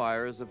blackened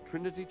spires of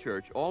Trinity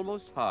Church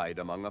almost hide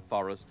among a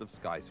forest of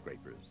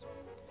skyscrapers.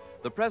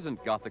 The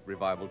present Gothic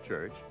Revival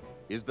Church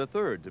is the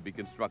third to be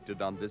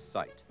constructed on this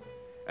site,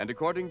 and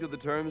according to the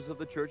terms of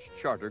the church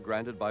charter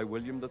granted by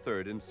William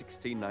III in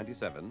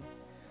 1697,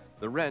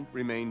 the rent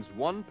remains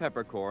 1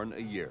 peppercorn a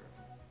year.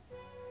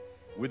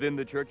 Within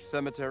the church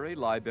cemetery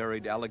lie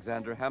buried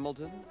Alexander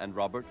Hamilton and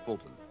Robert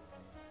Fulton.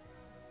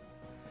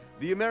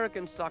 The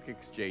American Stock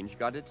Exchange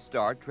got its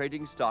start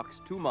trading stocks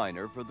too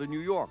minor for the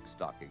New York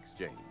Stock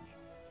Exchange.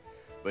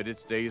 But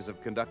its days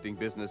of conducting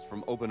business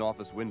from open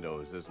office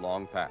windows is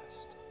long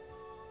past.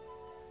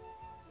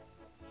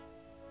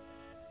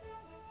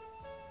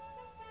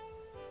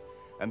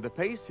 And the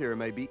pace here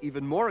may be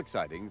even more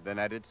exciting than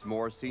at its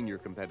more senior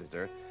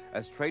competitor,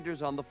 as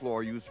traders on the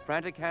floor use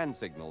frantic hand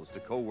signals to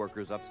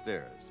co-workers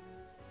upstairs.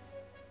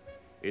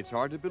 It's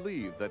hard to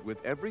believe that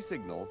with every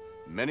signal,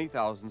 many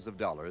thousands of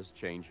dollars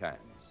change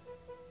hands.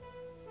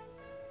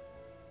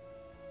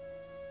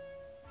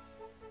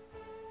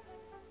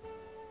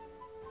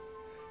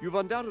 You've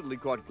undoubtedly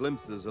caught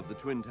glimpses of the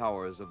twin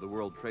towers of the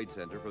World Trade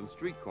Center from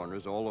street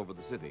corners all over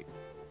the city.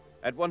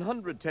 At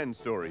 110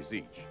 stories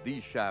each,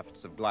 these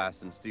shafts of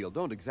glass and steel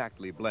don't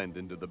exactly blend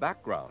into the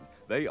background.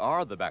 They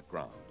are the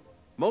background.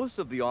 Most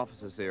of the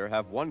offices here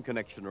have one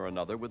connection or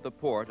another with the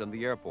port and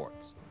the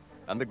airports,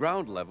 and the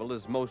ground level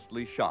is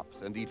mostly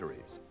shops and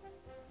eateries.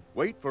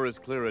 Wait for as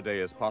clear a day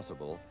as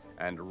possible,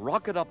 and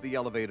rocket up the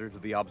elevator to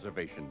the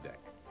observation deck.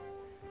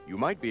 You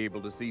might be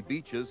able to see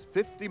beaches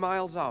 50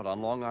 miles out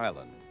on Long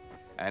Island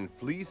and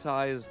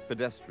flea-sized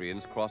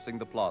pedestrians crossing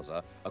the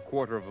plaza a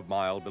quarter of a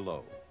mile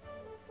below.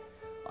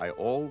 I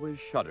always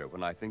shudder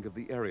when I think of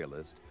the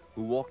aerialist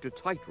who walked a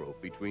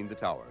tightrope between the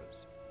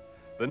towers.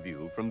 The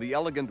view from the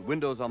elegant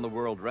Windows on the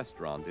World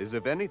restaurant is,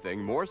 if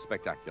anything, more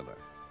spectacular.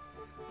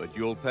 But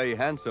you'll pay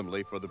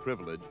handsomely for the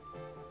privilege.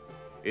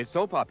 It's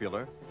so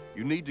popular,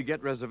 you need to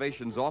get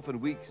reservations often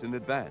weeks in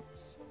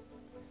advance.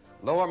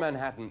 Lower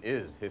Manhattan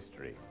is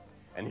history,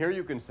 and here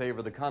you can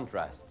savor the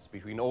contrasts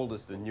between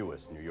oldest and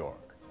newest New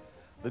York.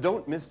 The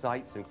don't-miss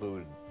sights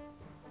include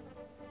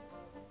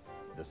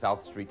the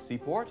South Street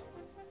Seaport,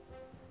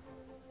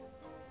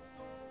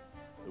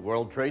 the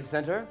World Trade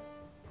Center,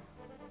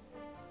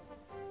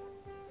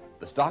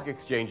 the stock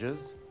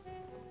exchanges,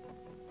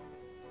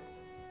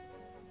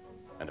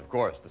 and of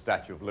course, the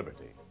Statue of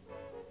Liberty.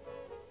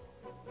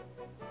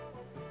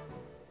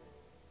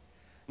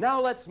 Now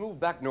let's move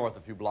back north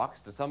a few blocks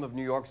to some of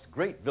New York's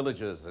great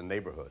villages and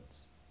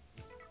neighborhoods.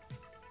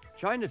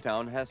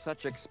 Chinatown has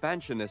such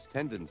expansionist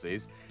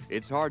tendencies,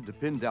 it's hard to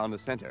pin down a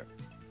center.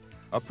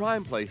 A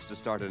prime place to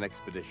start an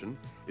expedition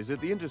is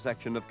at the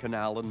intersection of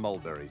Canal and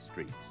Mulberry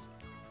Streets.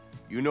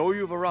 You know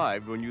you've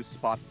arrived when you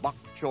spot bok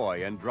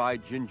choy and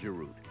dried ginger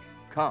root,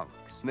 conch,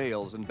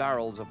 snails, and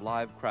barrels of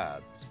live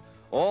crabs,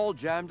 all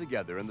jammed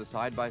together in the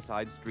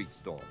side-by-side street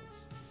stalls.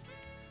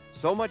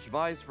 So much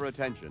vies for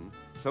attention,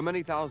 so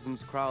many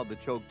thousands crowd the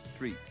choked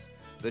streets,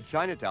 that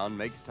Chinatown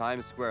makes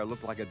Times Square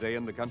look like a day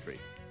in the country.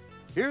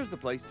 Here's the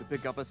place to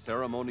pick up a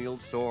ceremonial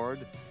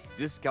sword,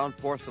 discount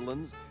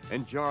porcelains,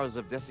 and jars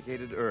of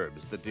desiccated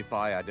herbs that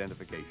defy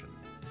identification.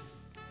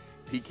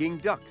 Peking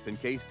ducks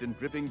encased in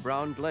dripping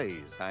brown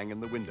glaze hang in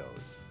the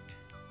windows.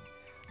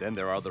 Then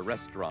there are the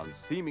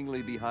restaurants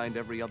seemingly behind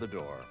every other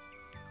door.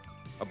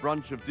 A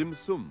brunch of dim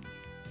sum,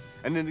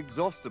 an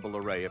inexhaustible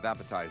array of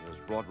appetizers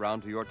brought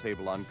round to your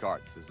table on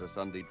carts is a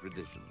Sunday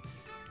tradition.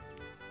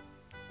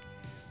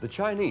 The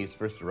Chinese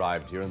first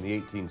arrived here in the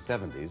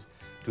 1870s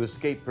to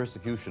escape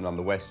persecution on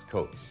the West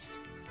Coast.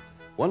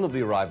 One of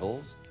the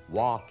arrivals,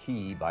 Hua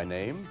Qi by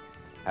name,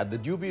 had the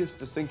dubious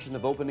distinction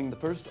of opening the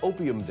first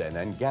opium den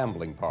and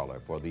gambling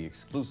parlor for the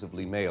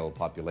exclusively male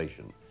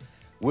population.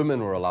 Women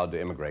were allowed to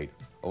immigrate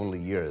only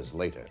years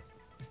later.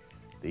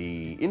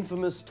 The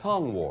infamous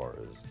Tong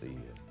Wars, the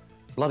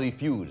bloody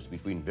feuds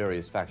between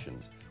various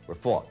factions, were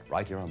fought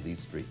right here on these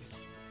streets.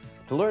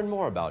 To learn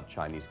more about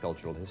Chinese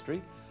cultural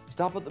history,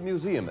 stop at the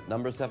museum at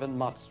number 7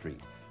 Mott Street,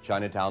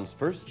 Chinatown's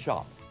first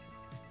shop.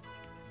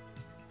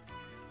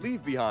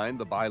 Leave behind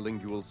the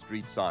bilingual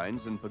street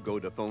signs and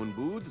pagoda phone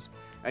booths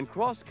and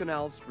cross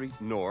Canal Street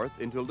north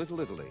into Little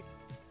Italy.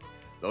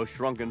 Though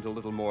shrunken to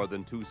little more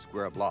than 2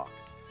 square blocks,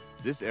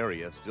 this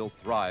area still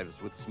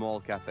thrives with small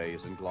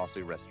cafes and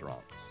glossy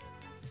restaurants.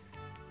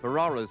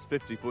 Ferrara's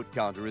 50-foot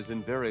counter is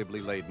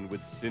invariably laden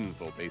with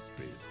sinful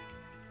pastries.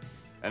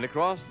 And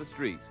across the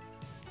street,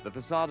 the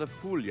facade of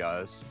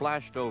Puglia is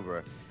splashed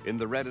over in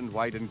the red and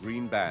white and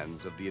green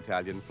bands of the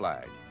Italian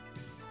flag.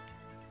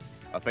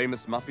 A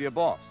famous mafia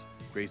boss,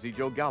 Crazy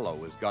Joe Gallo,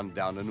 was gunned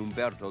down in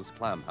Umberto's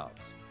Clam House.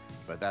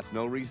 But that's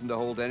no reason to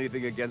hold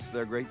anything against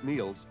their great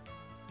meals.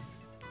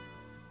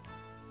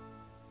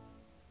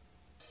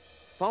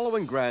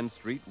 Following Grand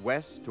Street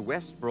west to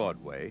West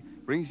Broadway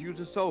brings you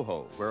to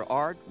Soho, where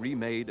art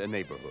remade a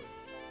neighborhood.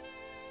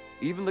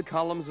 Even the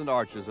columns and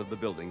arches of the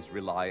buildings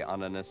rely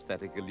on an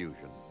aesthetic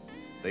illusion.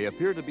 They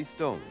appear to be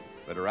stone,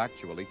 but are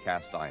actually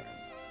cast iron.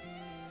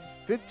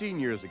 15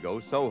 years ago,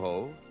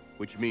 Soho,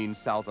 which means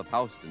south of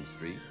Houston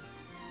Street,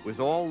 was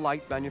all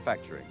light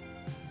manufacturing.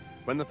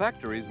 When the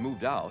factories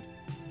moved out,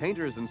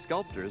 painters and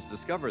sculptors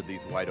discovered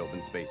these wide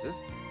open spaces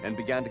and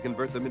began to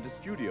convert them into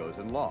studios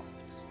and lofts.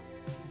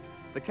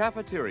 The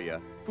cafeteria,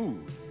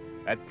 Food,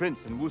 at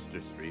Prince and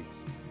Wooster Streets,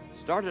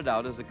 started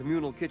out as a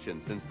communal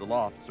kitchen since the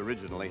lofts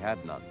originally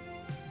had none.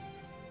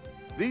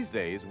 These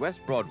days,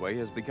 West Broadway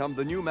has become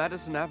the new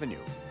Madison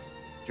Avenue.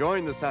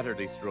 Join the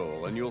Saturday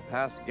stroll and you'll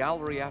pass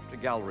gallery after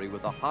gallery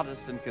with the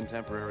hottest in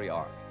contemporary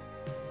art.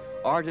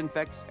 Art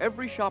infects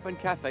every shop and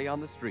cafe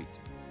on the street.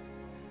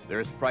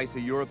 There's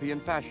pricey European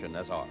fashion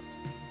as art,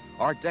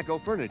 Art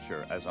Deco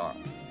furniture as art,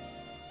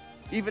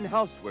 even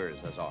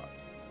housewares as art.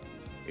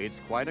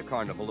 It's quite a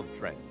carnival of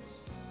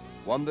trends,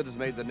 one that has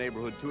made the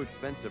neighborhood too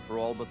expensive for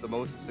all but the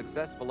most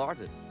successful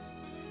artists,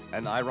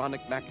 an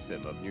ironic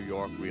maxim of New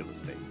York real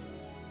estate.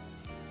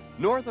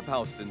 North of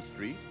Houston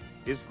Street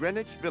is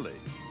Greenwich Village,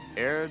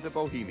 heir to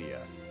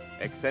Bohemia,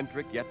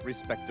 eccentric yet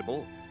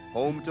respectable,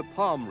 home to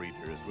palm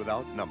readers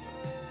without number.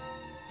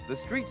 The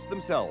streets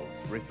themselves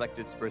reflect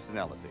its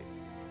personality.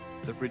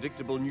 The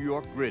predictable New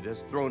York grid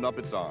has thrown up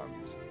its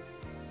arms.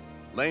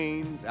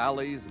 Lanes,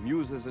 alleys,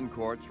 muses, and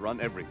courts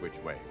run every which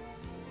way.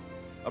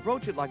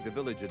 Approach it like the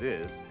village it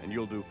is, and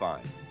you'll do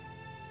fine.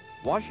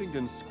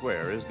 Washington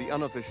Square is the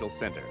unofficial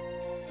center,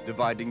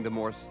 dividing the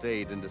more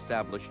staid and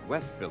established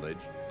West Village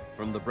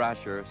from the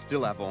brasher,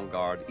 still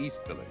avant-garde East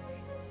Village.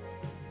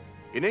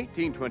 In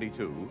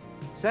 1822,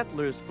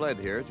 settlers fled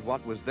here to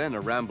what was then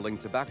a rambling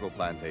tobacco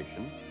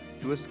plantation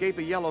to escape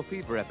a yellow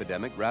fever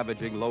epidemic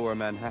ravaging lower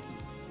Manhattan.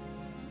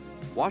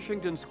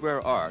 Washington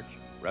Square Arch,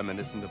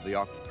 reminiscent of the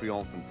Arc de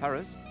Triomphe in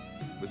Paris,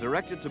 was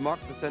erected to mark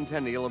the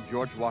centennial of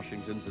George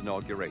Washington's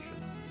inauguration.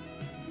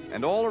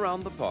 And all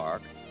around the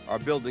park are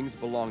buildings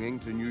belonging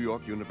to New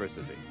York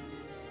University.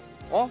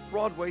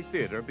 Off-Broadway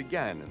theater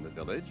began in the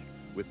village,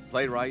 with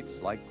playwrights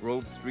like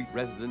Grove Street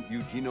resident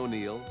Eugene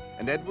O'Neill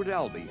and Edward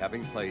Albee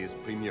having plays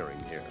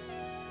premiering here.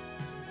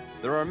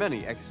 There are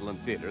many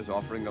excellent theaters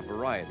offering a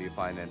variety of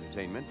fine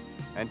entertainment,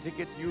 and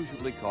tickets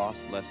usually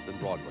cost less than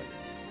Broadway.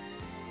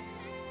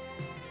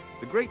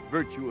 The great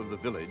virtue of the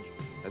village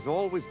has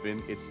always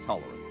been its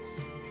tolerance.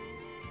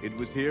 It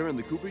was here in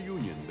the Cooper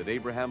Union that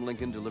Abraham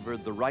Lincoln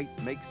delivered the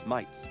Right Makes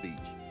Might speech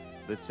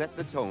that set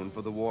the tone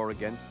for the war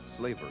against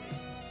slavery.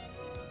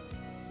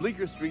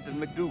 Bleecker Street in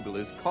McDougal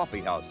is coffee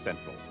house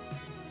central.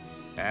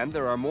 And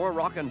there are more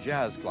rock and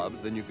jazz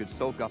clubs than you could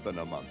soak up in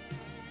a month.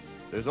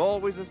 There's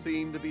always a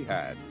scene to be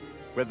had,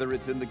 whether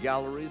it's in the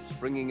galleries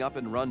springing up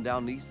in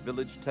rundown East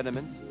Village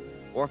tenements,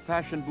 or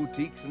fashion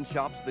boutiques and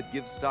shops that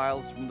give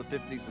styles from the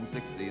 50s and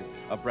 60s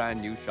a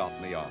brand new shot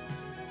in the arm.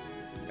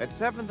 At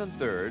 7th and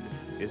 3rd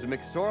is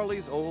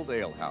McSorley's Old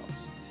Ale House,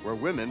 where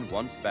women,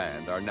 once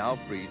banned, are now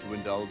free to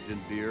indulge in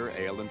beer,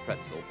 ale, and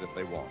pretzels if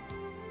they want.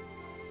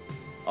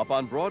 Up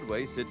on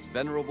Broadway sits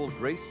venerable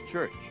Grace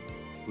Church,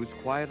 whose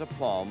quiet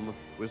aplomb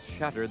was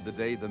shattered the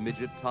day the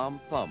midget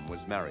Tom Thumb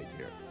was married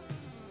here.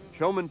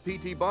 Showman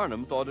P.T.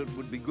 Barnum thought it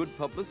would be good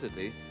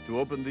publicity to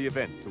open the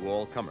event to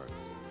all comers.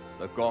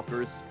 The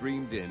gawkers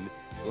streamed in,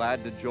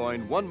 glad to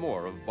join one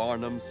more of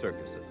Barnum's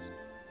circuses.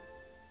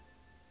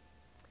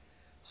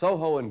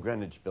 Soho and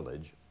Greenwich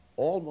Village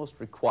almost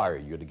require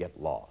you to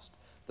get lost.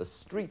 The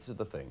streets are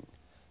the thing.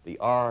 The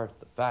art,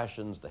 the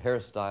fashions, the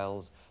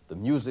hairstyles, the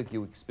music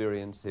you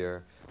experience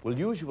here will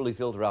usually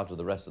filter out to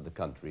the rest of the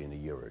country in a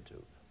year or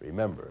two.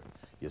 Remember,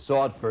 you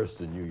saw it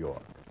first in New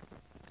York.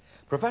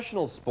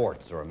 Professional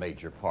sports are a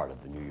major part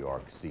of the New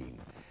York scene,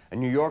 and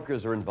New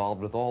Yorkers are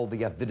involved with all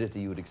the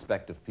avidity you'd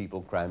expect of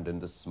people crammed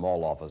into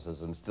small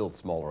offices and still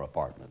smaller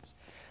apartments.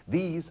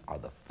 These are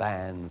the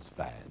fans'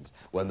 fans.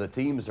 When the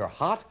teams are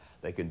hot,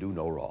 they can do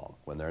no wrong.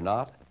 When they're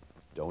not,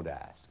 don't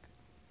ask.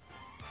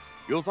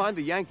 You'll find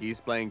the Yankees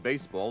playing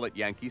baseball at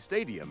Yankee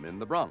Stadium in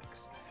the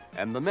Bronx,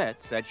 and the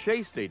Mets at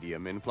Shea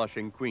Stadium in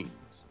Flushing,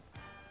 Queens.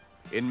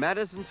 In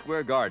Madison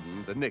Square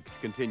Garden, the Knicks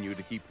continue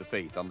to keep the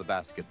faith on the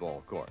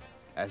basketball court,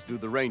 as do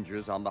the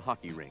Rangers on the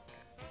hockey rink.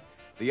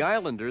 The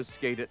Islanders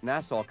skate at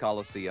Nassau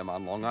Coliseum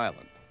on Long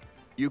Island.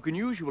 You can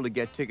usually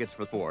get tickets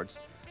for sports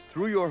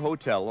through your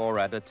hotel or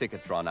at a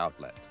Ticketron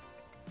outlet.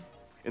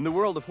 In the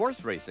world of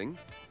horse racing,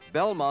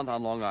 Belmont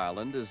on Long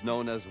Island is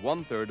known as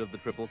 1/3 of the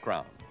Triple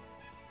Crown.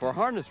 For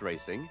harness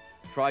racing,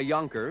 try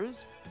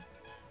Yonkers,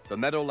 the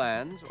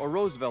Meadowlands, or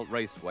Roosevelt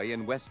Raceway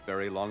in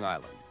Westbury, Long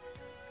Island.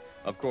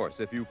 Of course,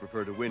 if you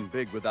prefer to win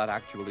big without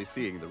actually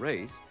seeing the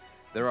race,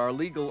 there are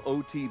legal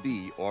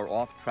OTB or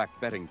off-track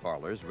betting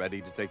parlors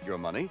ready to take your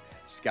money,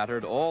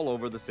 scattered all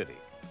over the city.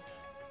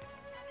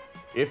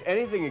 If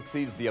anything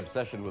exceeds the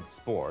obsession with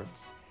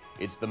sports,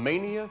 it's the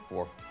mania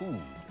for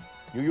food.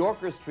 New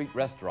Yorkers treat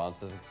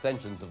restaurants as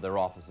extensions of their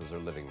offices or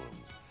living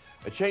rooms.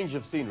 A change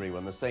of scenery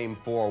when the same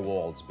four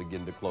walls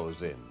begin to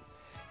close in.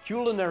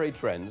 Culinary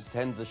trends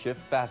tend to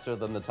shift faster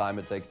than the time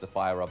it takes to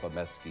fire up a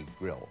mesquite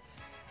grill.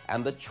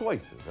 And the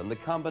choices and the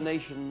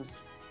combinations,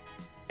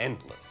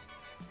 endless.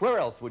 Where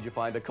else would you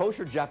find a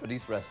kosher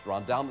Japanese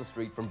restaurant down the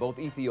street from both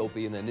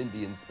Ethiopian and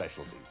Indian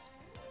specialties?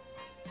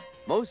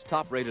 Most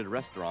top-rated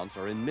restaurants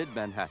are in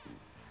mid-Manhattan,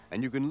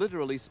 and you can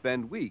literally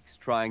spend weeks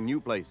trying new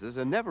places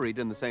and never eat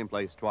in the same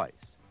place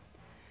twice.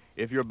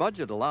 If your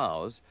budget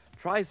allows,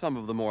 try some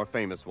of the more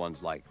famous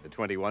ones like the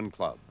 21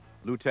 Club,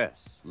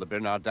 Lutèce, Le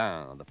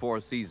Bernardin, the Four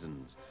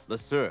Seasons, Le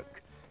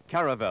Cirque,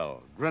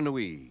 Caravel,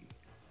 Grenouille,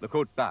 Le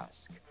Côte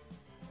Basque.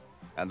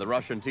 And the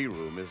Russian Tea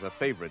Room is a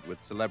favorite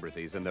with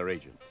celebrities and their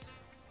agents.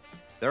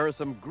 There are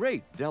some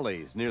great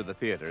delis near the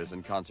theaters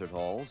and concert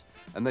halls,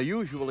 and they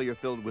usually are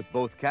filled with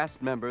both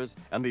cast members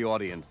and the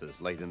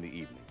audiences late in the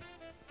evening.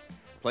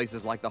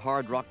 Places like the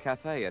Hard Rock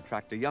Cafe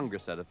attract a younger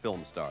set of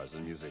film stars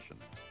and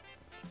musicians.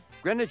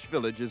 Greenwich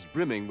Village is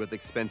brimming with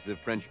expensive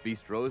French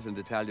bistros and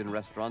Italian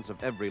restaurants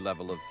of every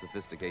level of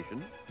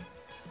sophistication.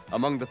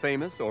 Among the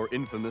famous or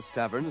infamous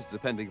taverns,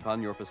 depending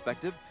upon your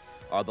perspective,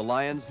 are the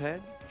Lion's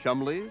Head,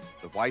 Chumley's,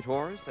 the White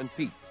Horse, and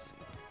Pete's,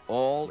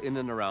 all in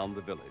and around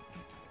the village.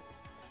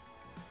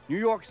 New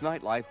York's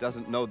nightlife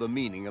doesn't know the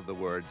meaning of the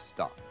word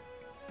stop.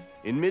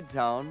 In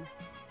Midtown,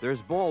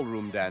 there's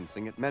ballroom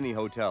dancing at many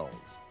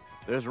hotels.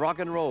 There's rock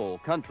and roll,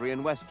 country,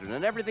 and western,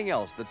 and everything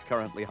else that's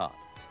currently hot.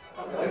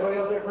 Anybody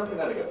else here from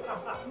Connecticut?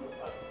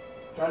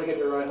 Trying to get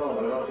you right home,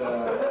 but I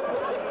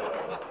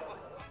don't,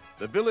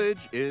 The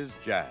village is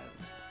jazz,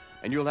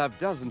 and you'll have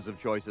dozens of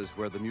choices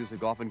where the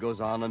music often goes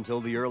on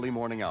until the early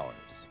morning hours.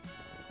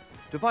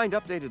 To find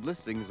updated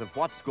listings of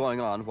what's going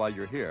on while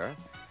you're here,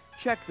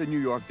 check the New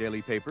York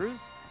daily papers,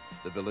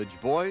 the Village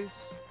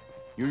Voice,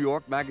 New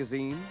York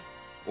Magazine,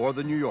 or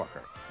the New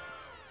Yorker.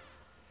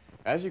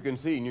 As you can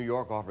see, New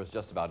York offers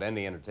just about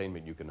any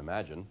entertainment you can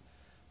imagine.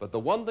 But the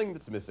one thing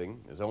that's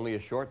missing is only a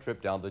short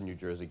trip down the New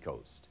Jersey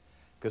coast.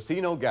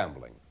 Casino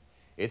gambling.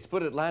 It's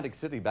put Atlantic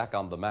City back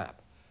on the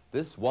map.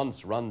 This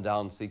once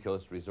run-down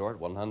seacoast resort,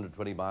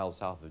 120 miles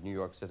south of New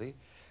York City,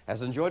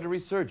 has enjoyed a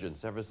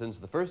resurgence ever since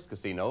the first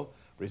casino,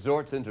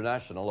 Resorts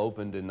International,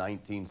 opened in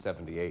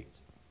 1978.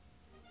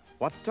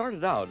 What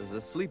started out as a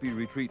sleepy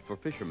retreat for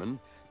fishermen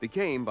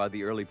became, by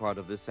the early part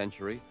of this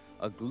century,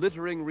 a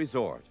glittering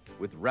resort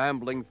with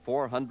rambling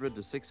 400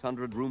 to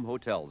 600 room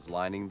hotels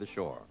lining the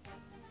shore.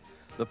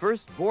 The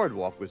first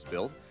boardwalk was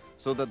built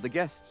so that the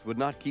guests would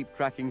not keep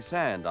tracking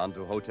sand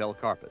onto hotel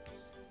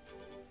carpets.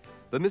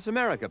 The Miss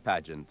America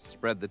pageant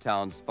spread the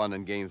town's fun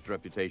and games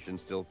reputation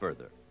still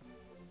further.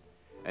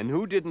 And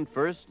who didn't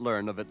first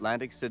learn of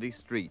Atlantic City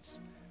streets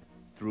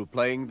through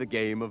playing the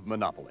game of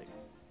Monopoly?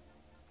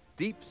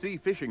 Deep-sea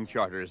fishing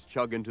charters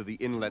chug into the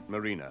inlet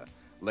marina,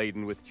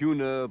 laden with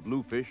tuna,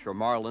 bluefish, or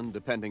marlin,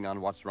 depending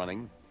on what's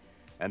running.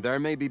 And there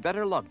may be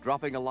better luck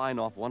dropping a line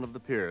off one of the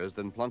piers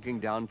than plunking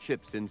down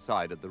chips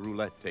inside at the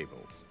roulette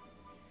tables.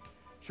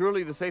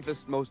 Surely the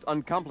safest, most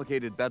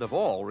uncomplicated bet of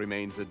all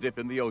remains a dip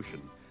in the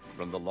ocean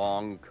from the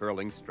long,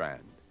 curling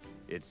strand.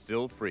 It's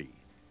still free.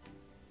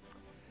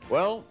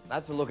 Well,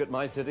 that's a look at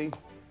my city,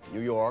 New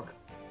York.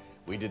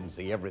 We didn't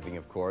see everything,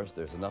 of course.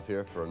 There's enough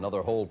here for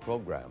another whole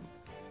program.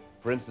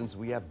 For instance,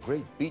 we have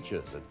great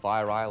beaches at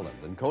Fire Island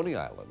and Coney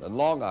Island and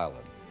Long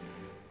Island,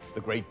 the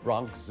great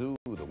Bronx Zoo,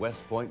 the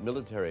West Point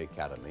Military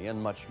Academy,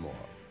 and much more.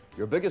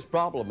 Your biggest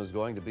problem is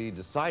going to be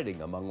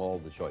deciding among all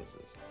the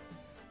choices.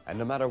 And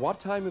no matter what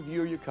time of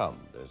year you come,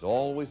 there's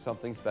always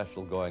something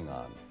special going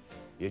on.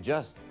 You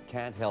just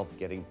can't help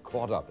getting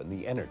caught up in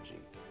the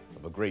energy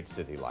of a great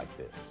city like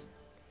this.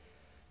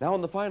 Now,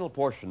 in the final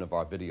portion of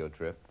our video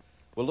trip,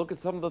 we'll look at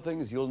some of the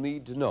things you'll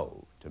need to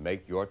know to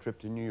make your trip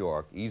to New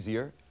York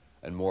easier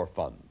and more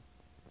fun.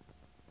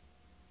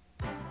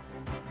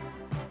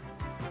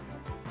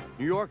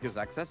 New York is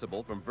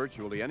accessible from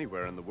virtually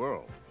anywhere in the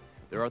world.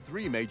 There are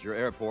 3 major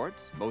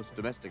airports. Most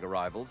domestic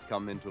arrivals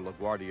come into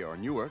LaGuardia or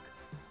Newark,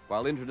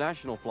 while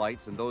international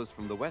flights and those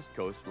from the West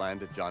Coast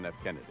land at John F.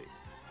 Kennedy.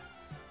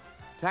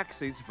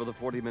 Taxis for the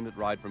 40-minute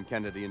ride from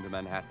Kennedy into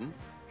Manhattan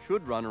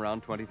should run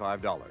around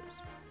 $25,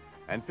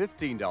 and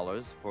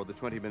 $15 for the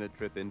 20-minute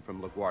trip in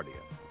from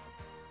LaGuardia.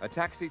 A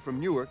taxi from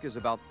Newark is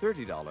about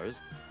 $30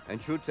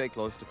 and should take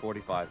close to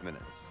 45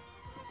 minutes.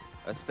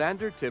 A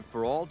standard tip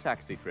for all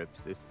taxi trips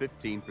is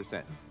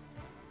 15%.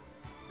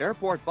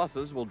 Airport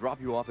buses will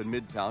drop you off in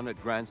Midtown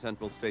at Grand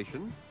Central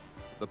Station,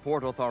 the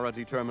Port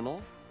Authority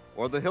Terminal,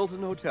 or the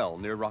Hilton Hotel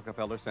near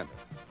Rockefeller Center.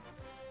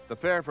 The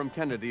fare from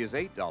Kennedy is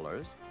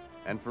 $8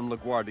 and from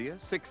LaGuardia,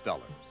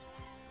 $6.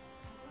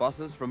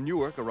 Buses from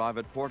Newark arrive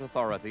at Port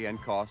Authority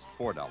and cost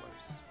 $4.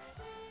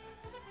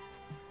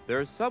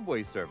 There's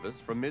subway service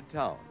from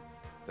Midtown.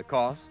 The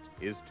cost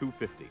is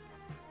 $2.50.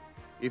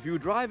 If you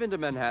drive into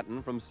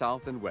Manhattan from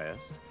south and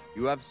west,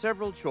 you have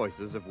several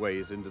choices of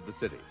ways into the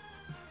city.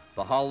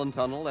 The Holland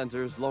Tunnel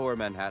enters Lower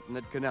Manhattan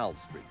at Canal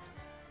Street.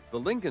 The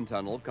Lincoln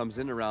Tunnel comes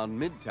in around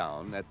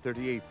Midtown at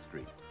 38th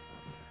Street.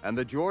 And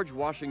the George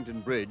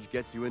Washington Bridge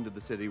gets you into the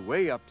city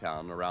way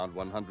uptown around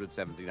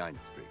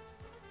 179th Street.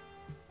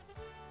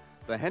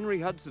 The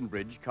Henry Hudson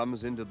Bridge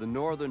comes into the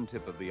northern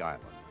tip of the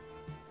island.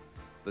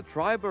 The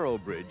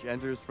Triborough Bridge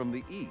enters from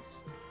the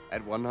east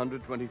at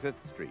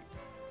 125th Street.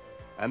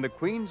 And the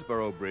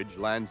Queensboro Bridge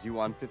lands you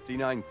on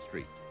 59th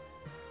Street,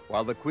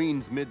 while the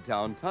Queens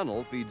Midtown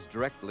Tunnel feeds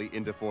directly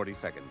into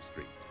 42nd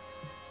Street.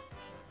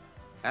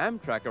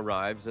 Amtrak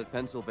arrives at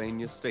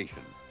Pennsylvania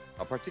Station,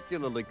 a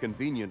particularly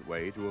convenient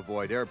way to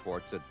avoid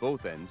airports at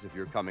both ends if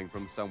you're coming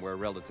from somewhere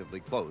relatively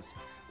close,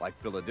 like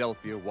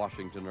Philadelphia,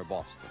 Washington, or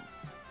Boston.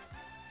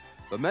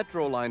 The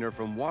Metro liner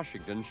from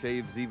Washington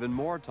shaves even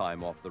more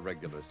time off the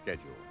regular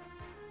schedule.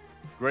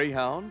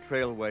 Greyhound,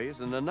 Trailways,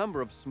 and a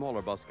number of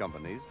smaller bus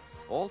companies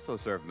also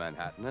serve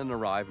Manhattan and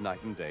arrive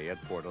night and day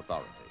at Port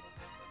Authority.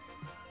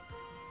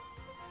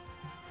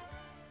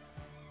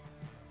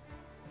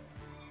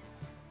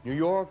 New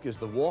York is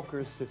the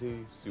walker's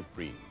city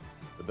supreme,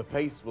 but the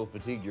pace will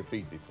fatigue your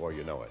feet before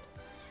you know it.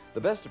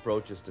 The best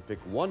approach is to pick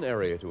one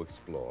area to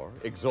explore,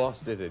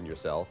 exhaust it in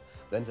yourself,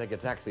 then take a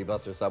taxi,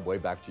 bus, or subway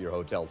back to your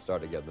hotel,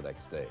 start again the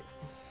next day.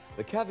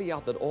 The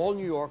caveat that all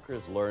New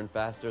Yorkers learn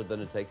faster than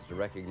it takes to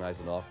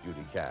recognize an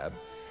off-duty cab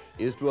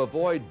is to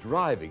avoid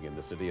driving in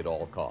the city at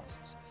all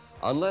costs.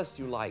 Unless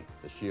you like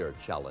the sheer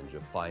challenge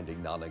of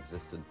finding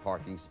non-existent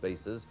parking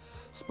spaces,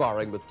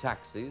 sparring with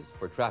taxis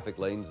for traffic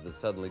lanes that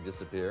suddenly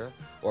disappear,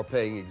 or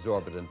paying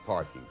exorbitant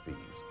parking fees.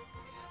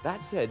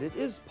 That said, it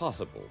is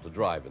possible to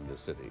drive in this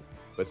city,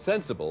 but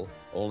sensible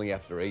only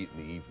after 8 in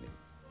the evening.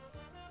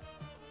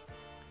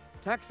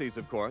 Taxis,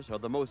 of course, are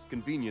the most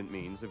convenient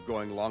means of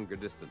going longer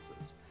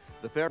distances.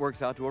 The fare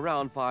works out to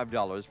around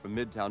 $5 from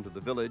Midtown to the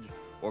Village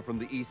or from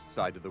the east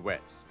side to the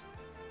west.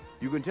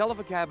 You can tell if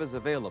a cab is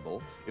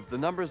available if the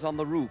numbers on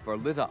the roof are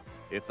lit up.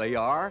 If they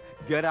are,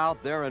 get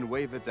out there and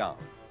wave it down.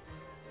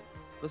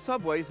 The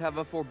subways have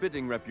a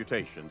forbidding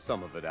reputation,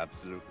 some of it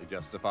absolutely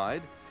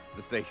justified.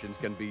 The stations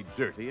can be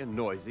dirty and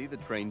noisy, the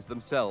trains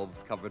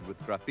themselves covered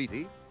with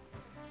graffiti.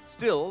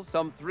 Still,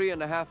 some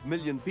 3.5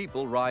 million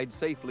people ride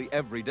safely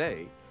every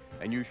day,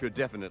 and you should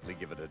definitely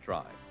give it a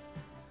try.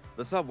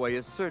 The subway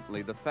is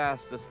certainly the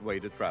fastest way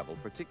to travel,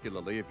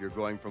 particularly if you're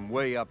going from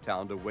way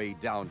uptown to way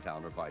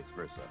downtown or vice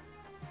versa.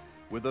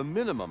 With a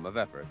minimum of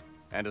effort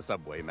and a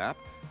subway map,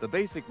 the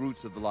basic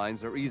routes of the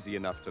lines are easy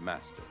enough to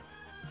master.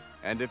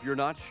 And if you're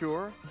not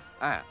sure,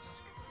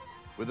 ask.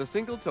 With a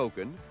single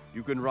token,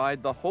 you can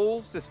ride the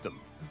whole system.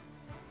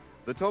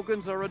 The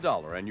tokens are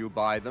 $1, and you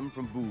buy them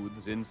from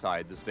booths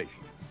inside the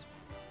stations.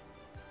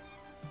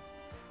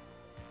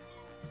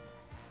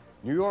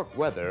 New York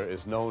weather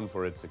is known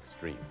for its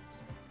extremes.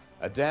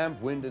 A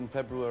damp wind in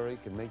February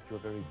can make your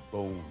very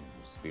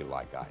bones feel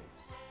like ice.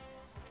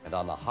 And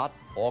on a hot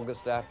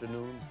August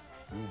afternoon,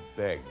 you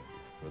beg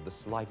for the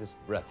slightest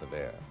breath of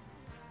air.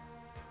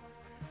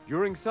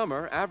 During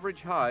summer,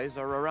 average highs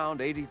are around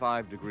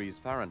 85 degrees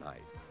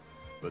Fahrenheit,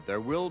 but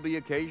there will be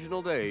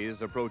occasional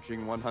days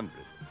approaching 100.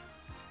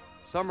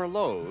 Summer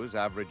lows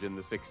average in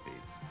the 60s.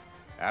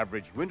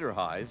 Average winter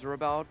highs are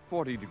about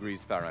 40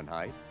 degrees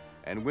Fahrenheit,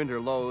 and winter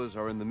lows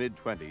are in the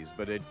mid-20s,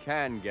 but it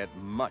can get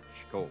much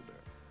colder.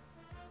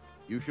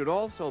 You should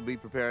also be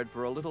prepared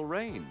for a little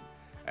rain,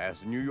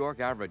 as New York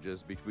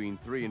averages between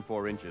 3 and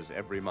 4 inches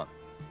every month.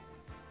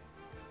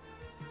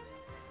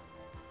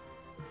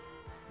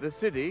 The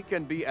city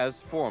can be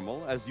as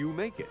formal as you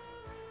make it,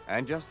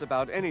 and just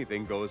about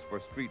anything goes for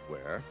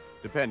streetwear,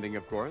 depending,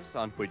 of course,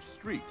 on which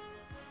street.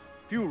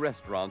 Few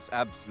restaurants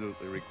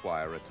absolutely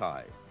require a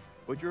tie,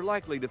 but you're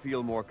likely to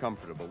feel more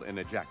comfortable in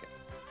a jacket.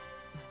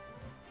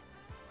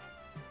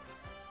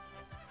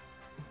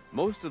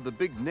 Most of the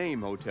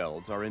big-name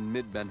hotels are in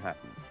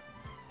mid-Manhattan.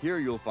 Here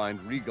you'll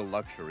find regal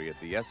luxury at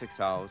the Essex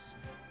House,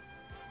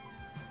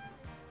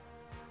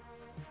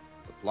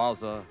 the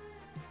Plaza,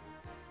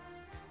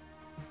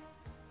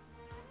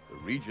 the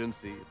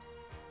Regency,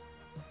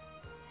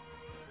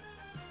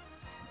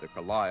 the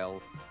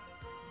Carlyle,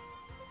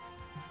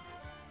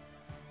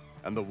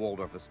 and the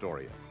Waldorf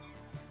Astoria.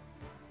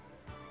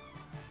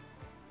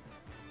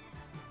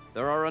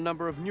 There are a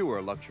number of newer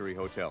luxury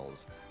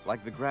hotels,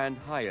 like the Grand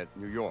Hyatt,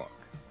 New York,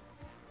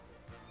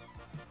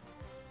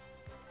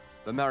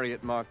 the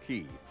Marriott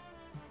Marquis,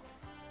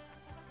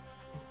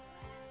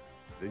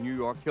 the New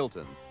York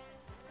Hilton,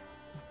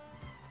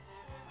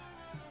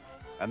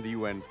 and the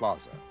UN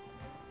Plaza.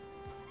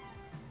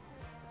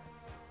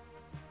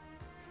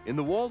 In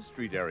the Wall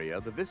Street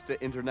area, the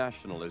Vista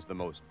International is the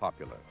most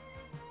popular.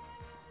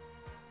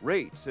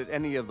 Rates at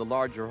any of the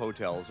larger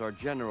hotels are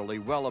generally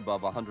well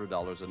above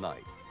 $100 a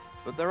night,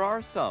 but there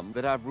are some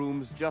that have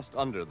rooms just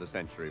under the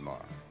century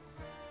mark.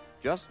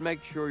 Just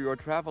make sure your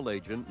travel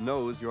agent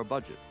knows your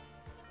budget.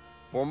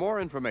 For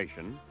more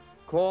information,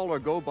 call or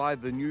go by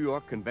the New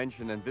York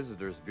Convention and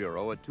Visitors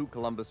Bureau at 2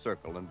 Columbus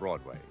Circle and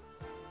Broadway.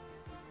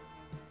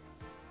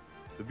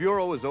 The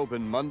Bureau is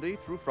open Monday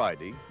through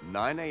Friday,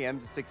 9 a.m.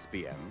 to 6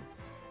 p.m.,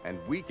 and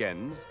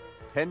weekends,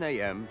 10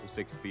 a.m. to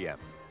 6 p.m.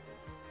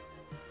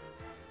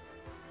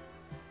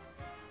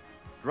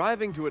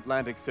 Driving to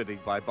Atlantic City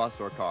by bus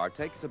or car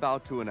takes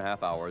about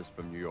 2.5 hours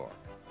from New York.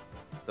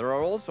 There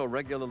are also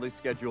regularly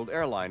scheduled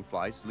airline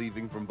flights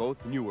leaving from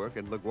both Newark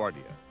and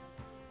LaGuardia.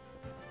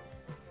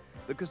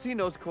 The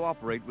casinos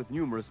cooperate with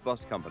numerous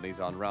bus companies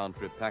on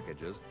round-trip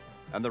packages,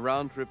 and the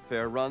round-trip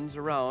fare runs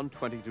around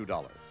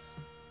 $22.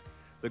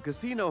 The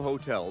casino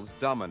hotels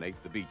dominate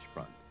the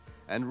beachfront,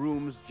 and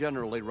rooms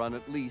generally run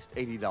at least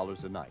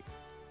 $80 a night.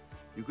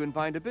 You can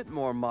find a bit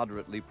more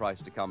moderately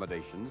priced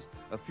accommodations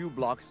a few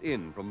blocks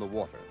in from the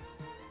water.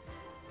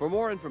 For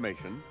more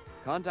information,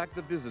 contact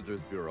the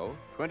Visitors Bureau,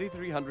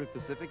 2300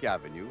 Pacific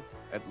Avenue,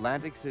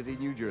 Atlantic City,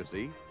 New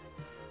Jersey,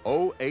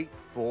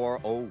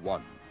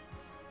 08401.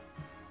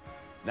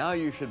 Now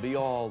you should be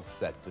all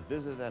set to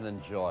visit and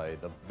enjoy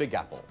the Big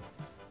Apple,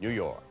 New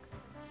York.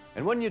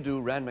 And when you do,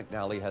 Rand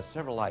McNally has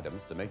several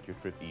items to make your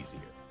trip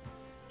easier.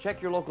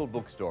 Check your local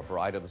bookstore for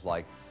items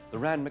like the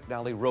Rand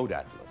McNally Road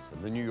Atlas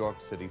and the New York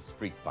City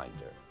Street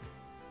Finder.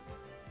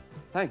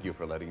 Thank you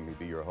for letting me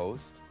be your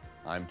host.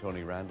 I'm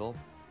Tony Randall,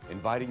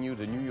 inviting you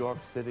to New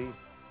York City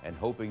and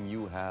hoping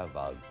you have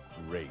a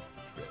great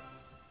trip.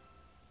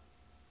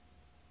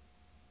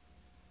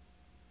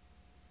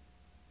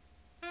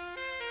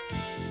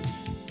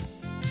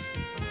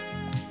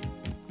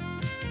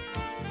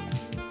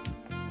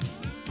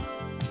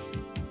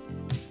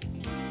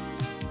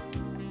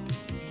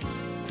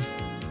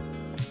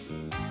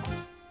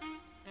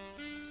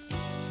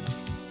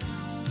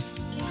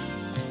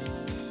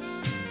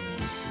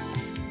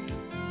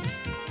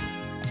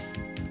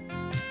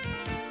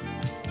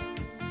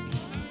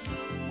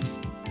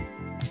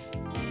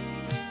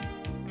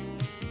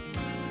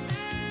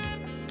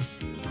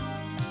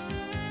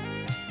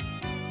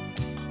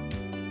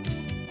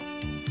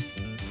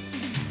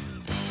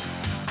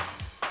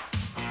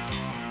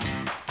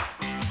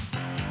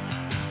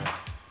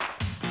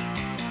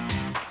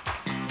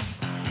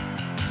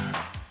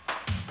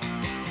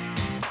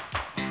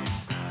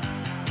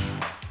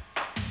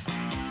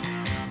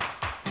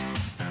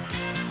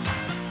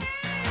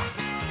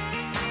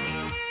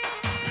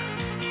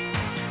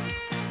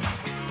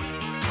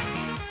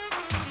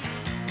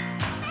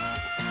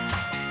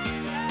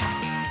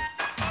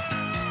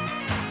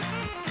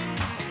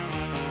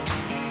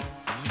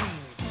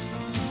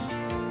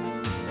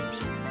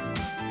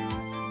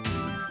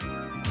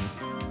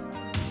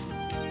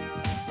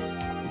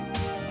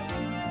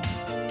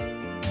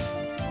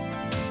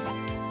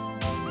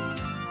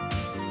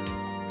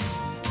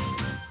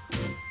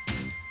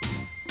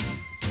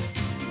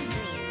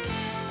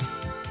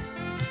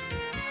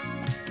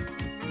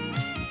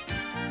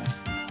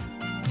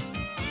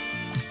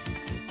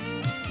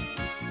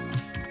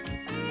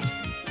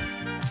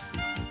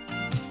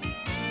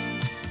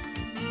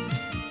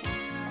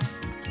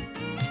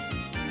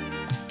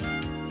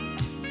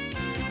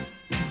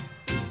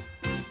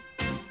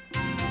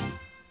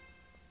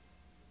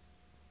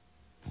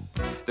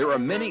 There are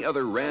many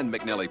other Rand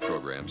McNally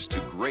programs to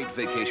great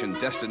vacation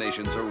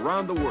destinations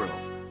around the world.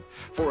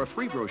 For a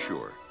free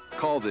brochure,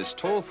 call this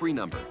toll-free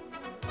number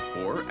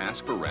or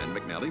ask for Rand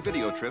McNally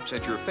video trips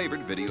at your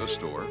favorite video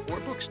store or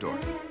bookstore.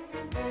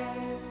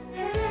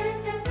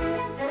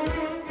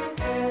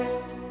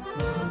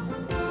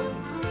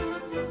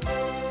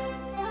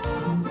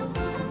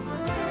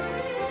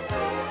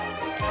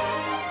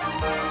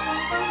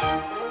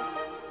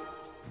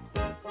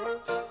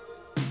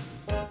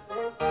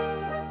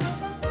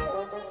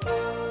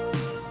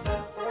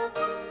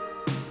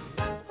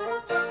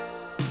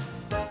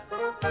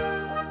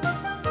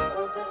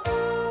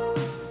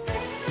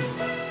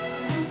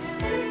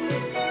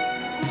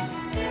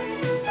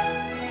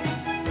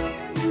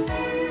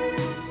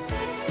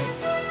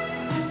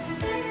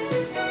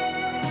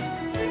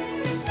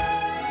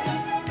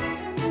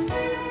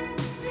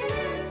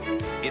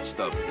 It's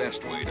the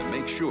best way to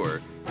make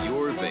sure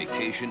your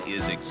vacation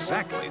is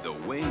exactly the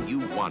way you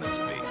want it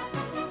to be.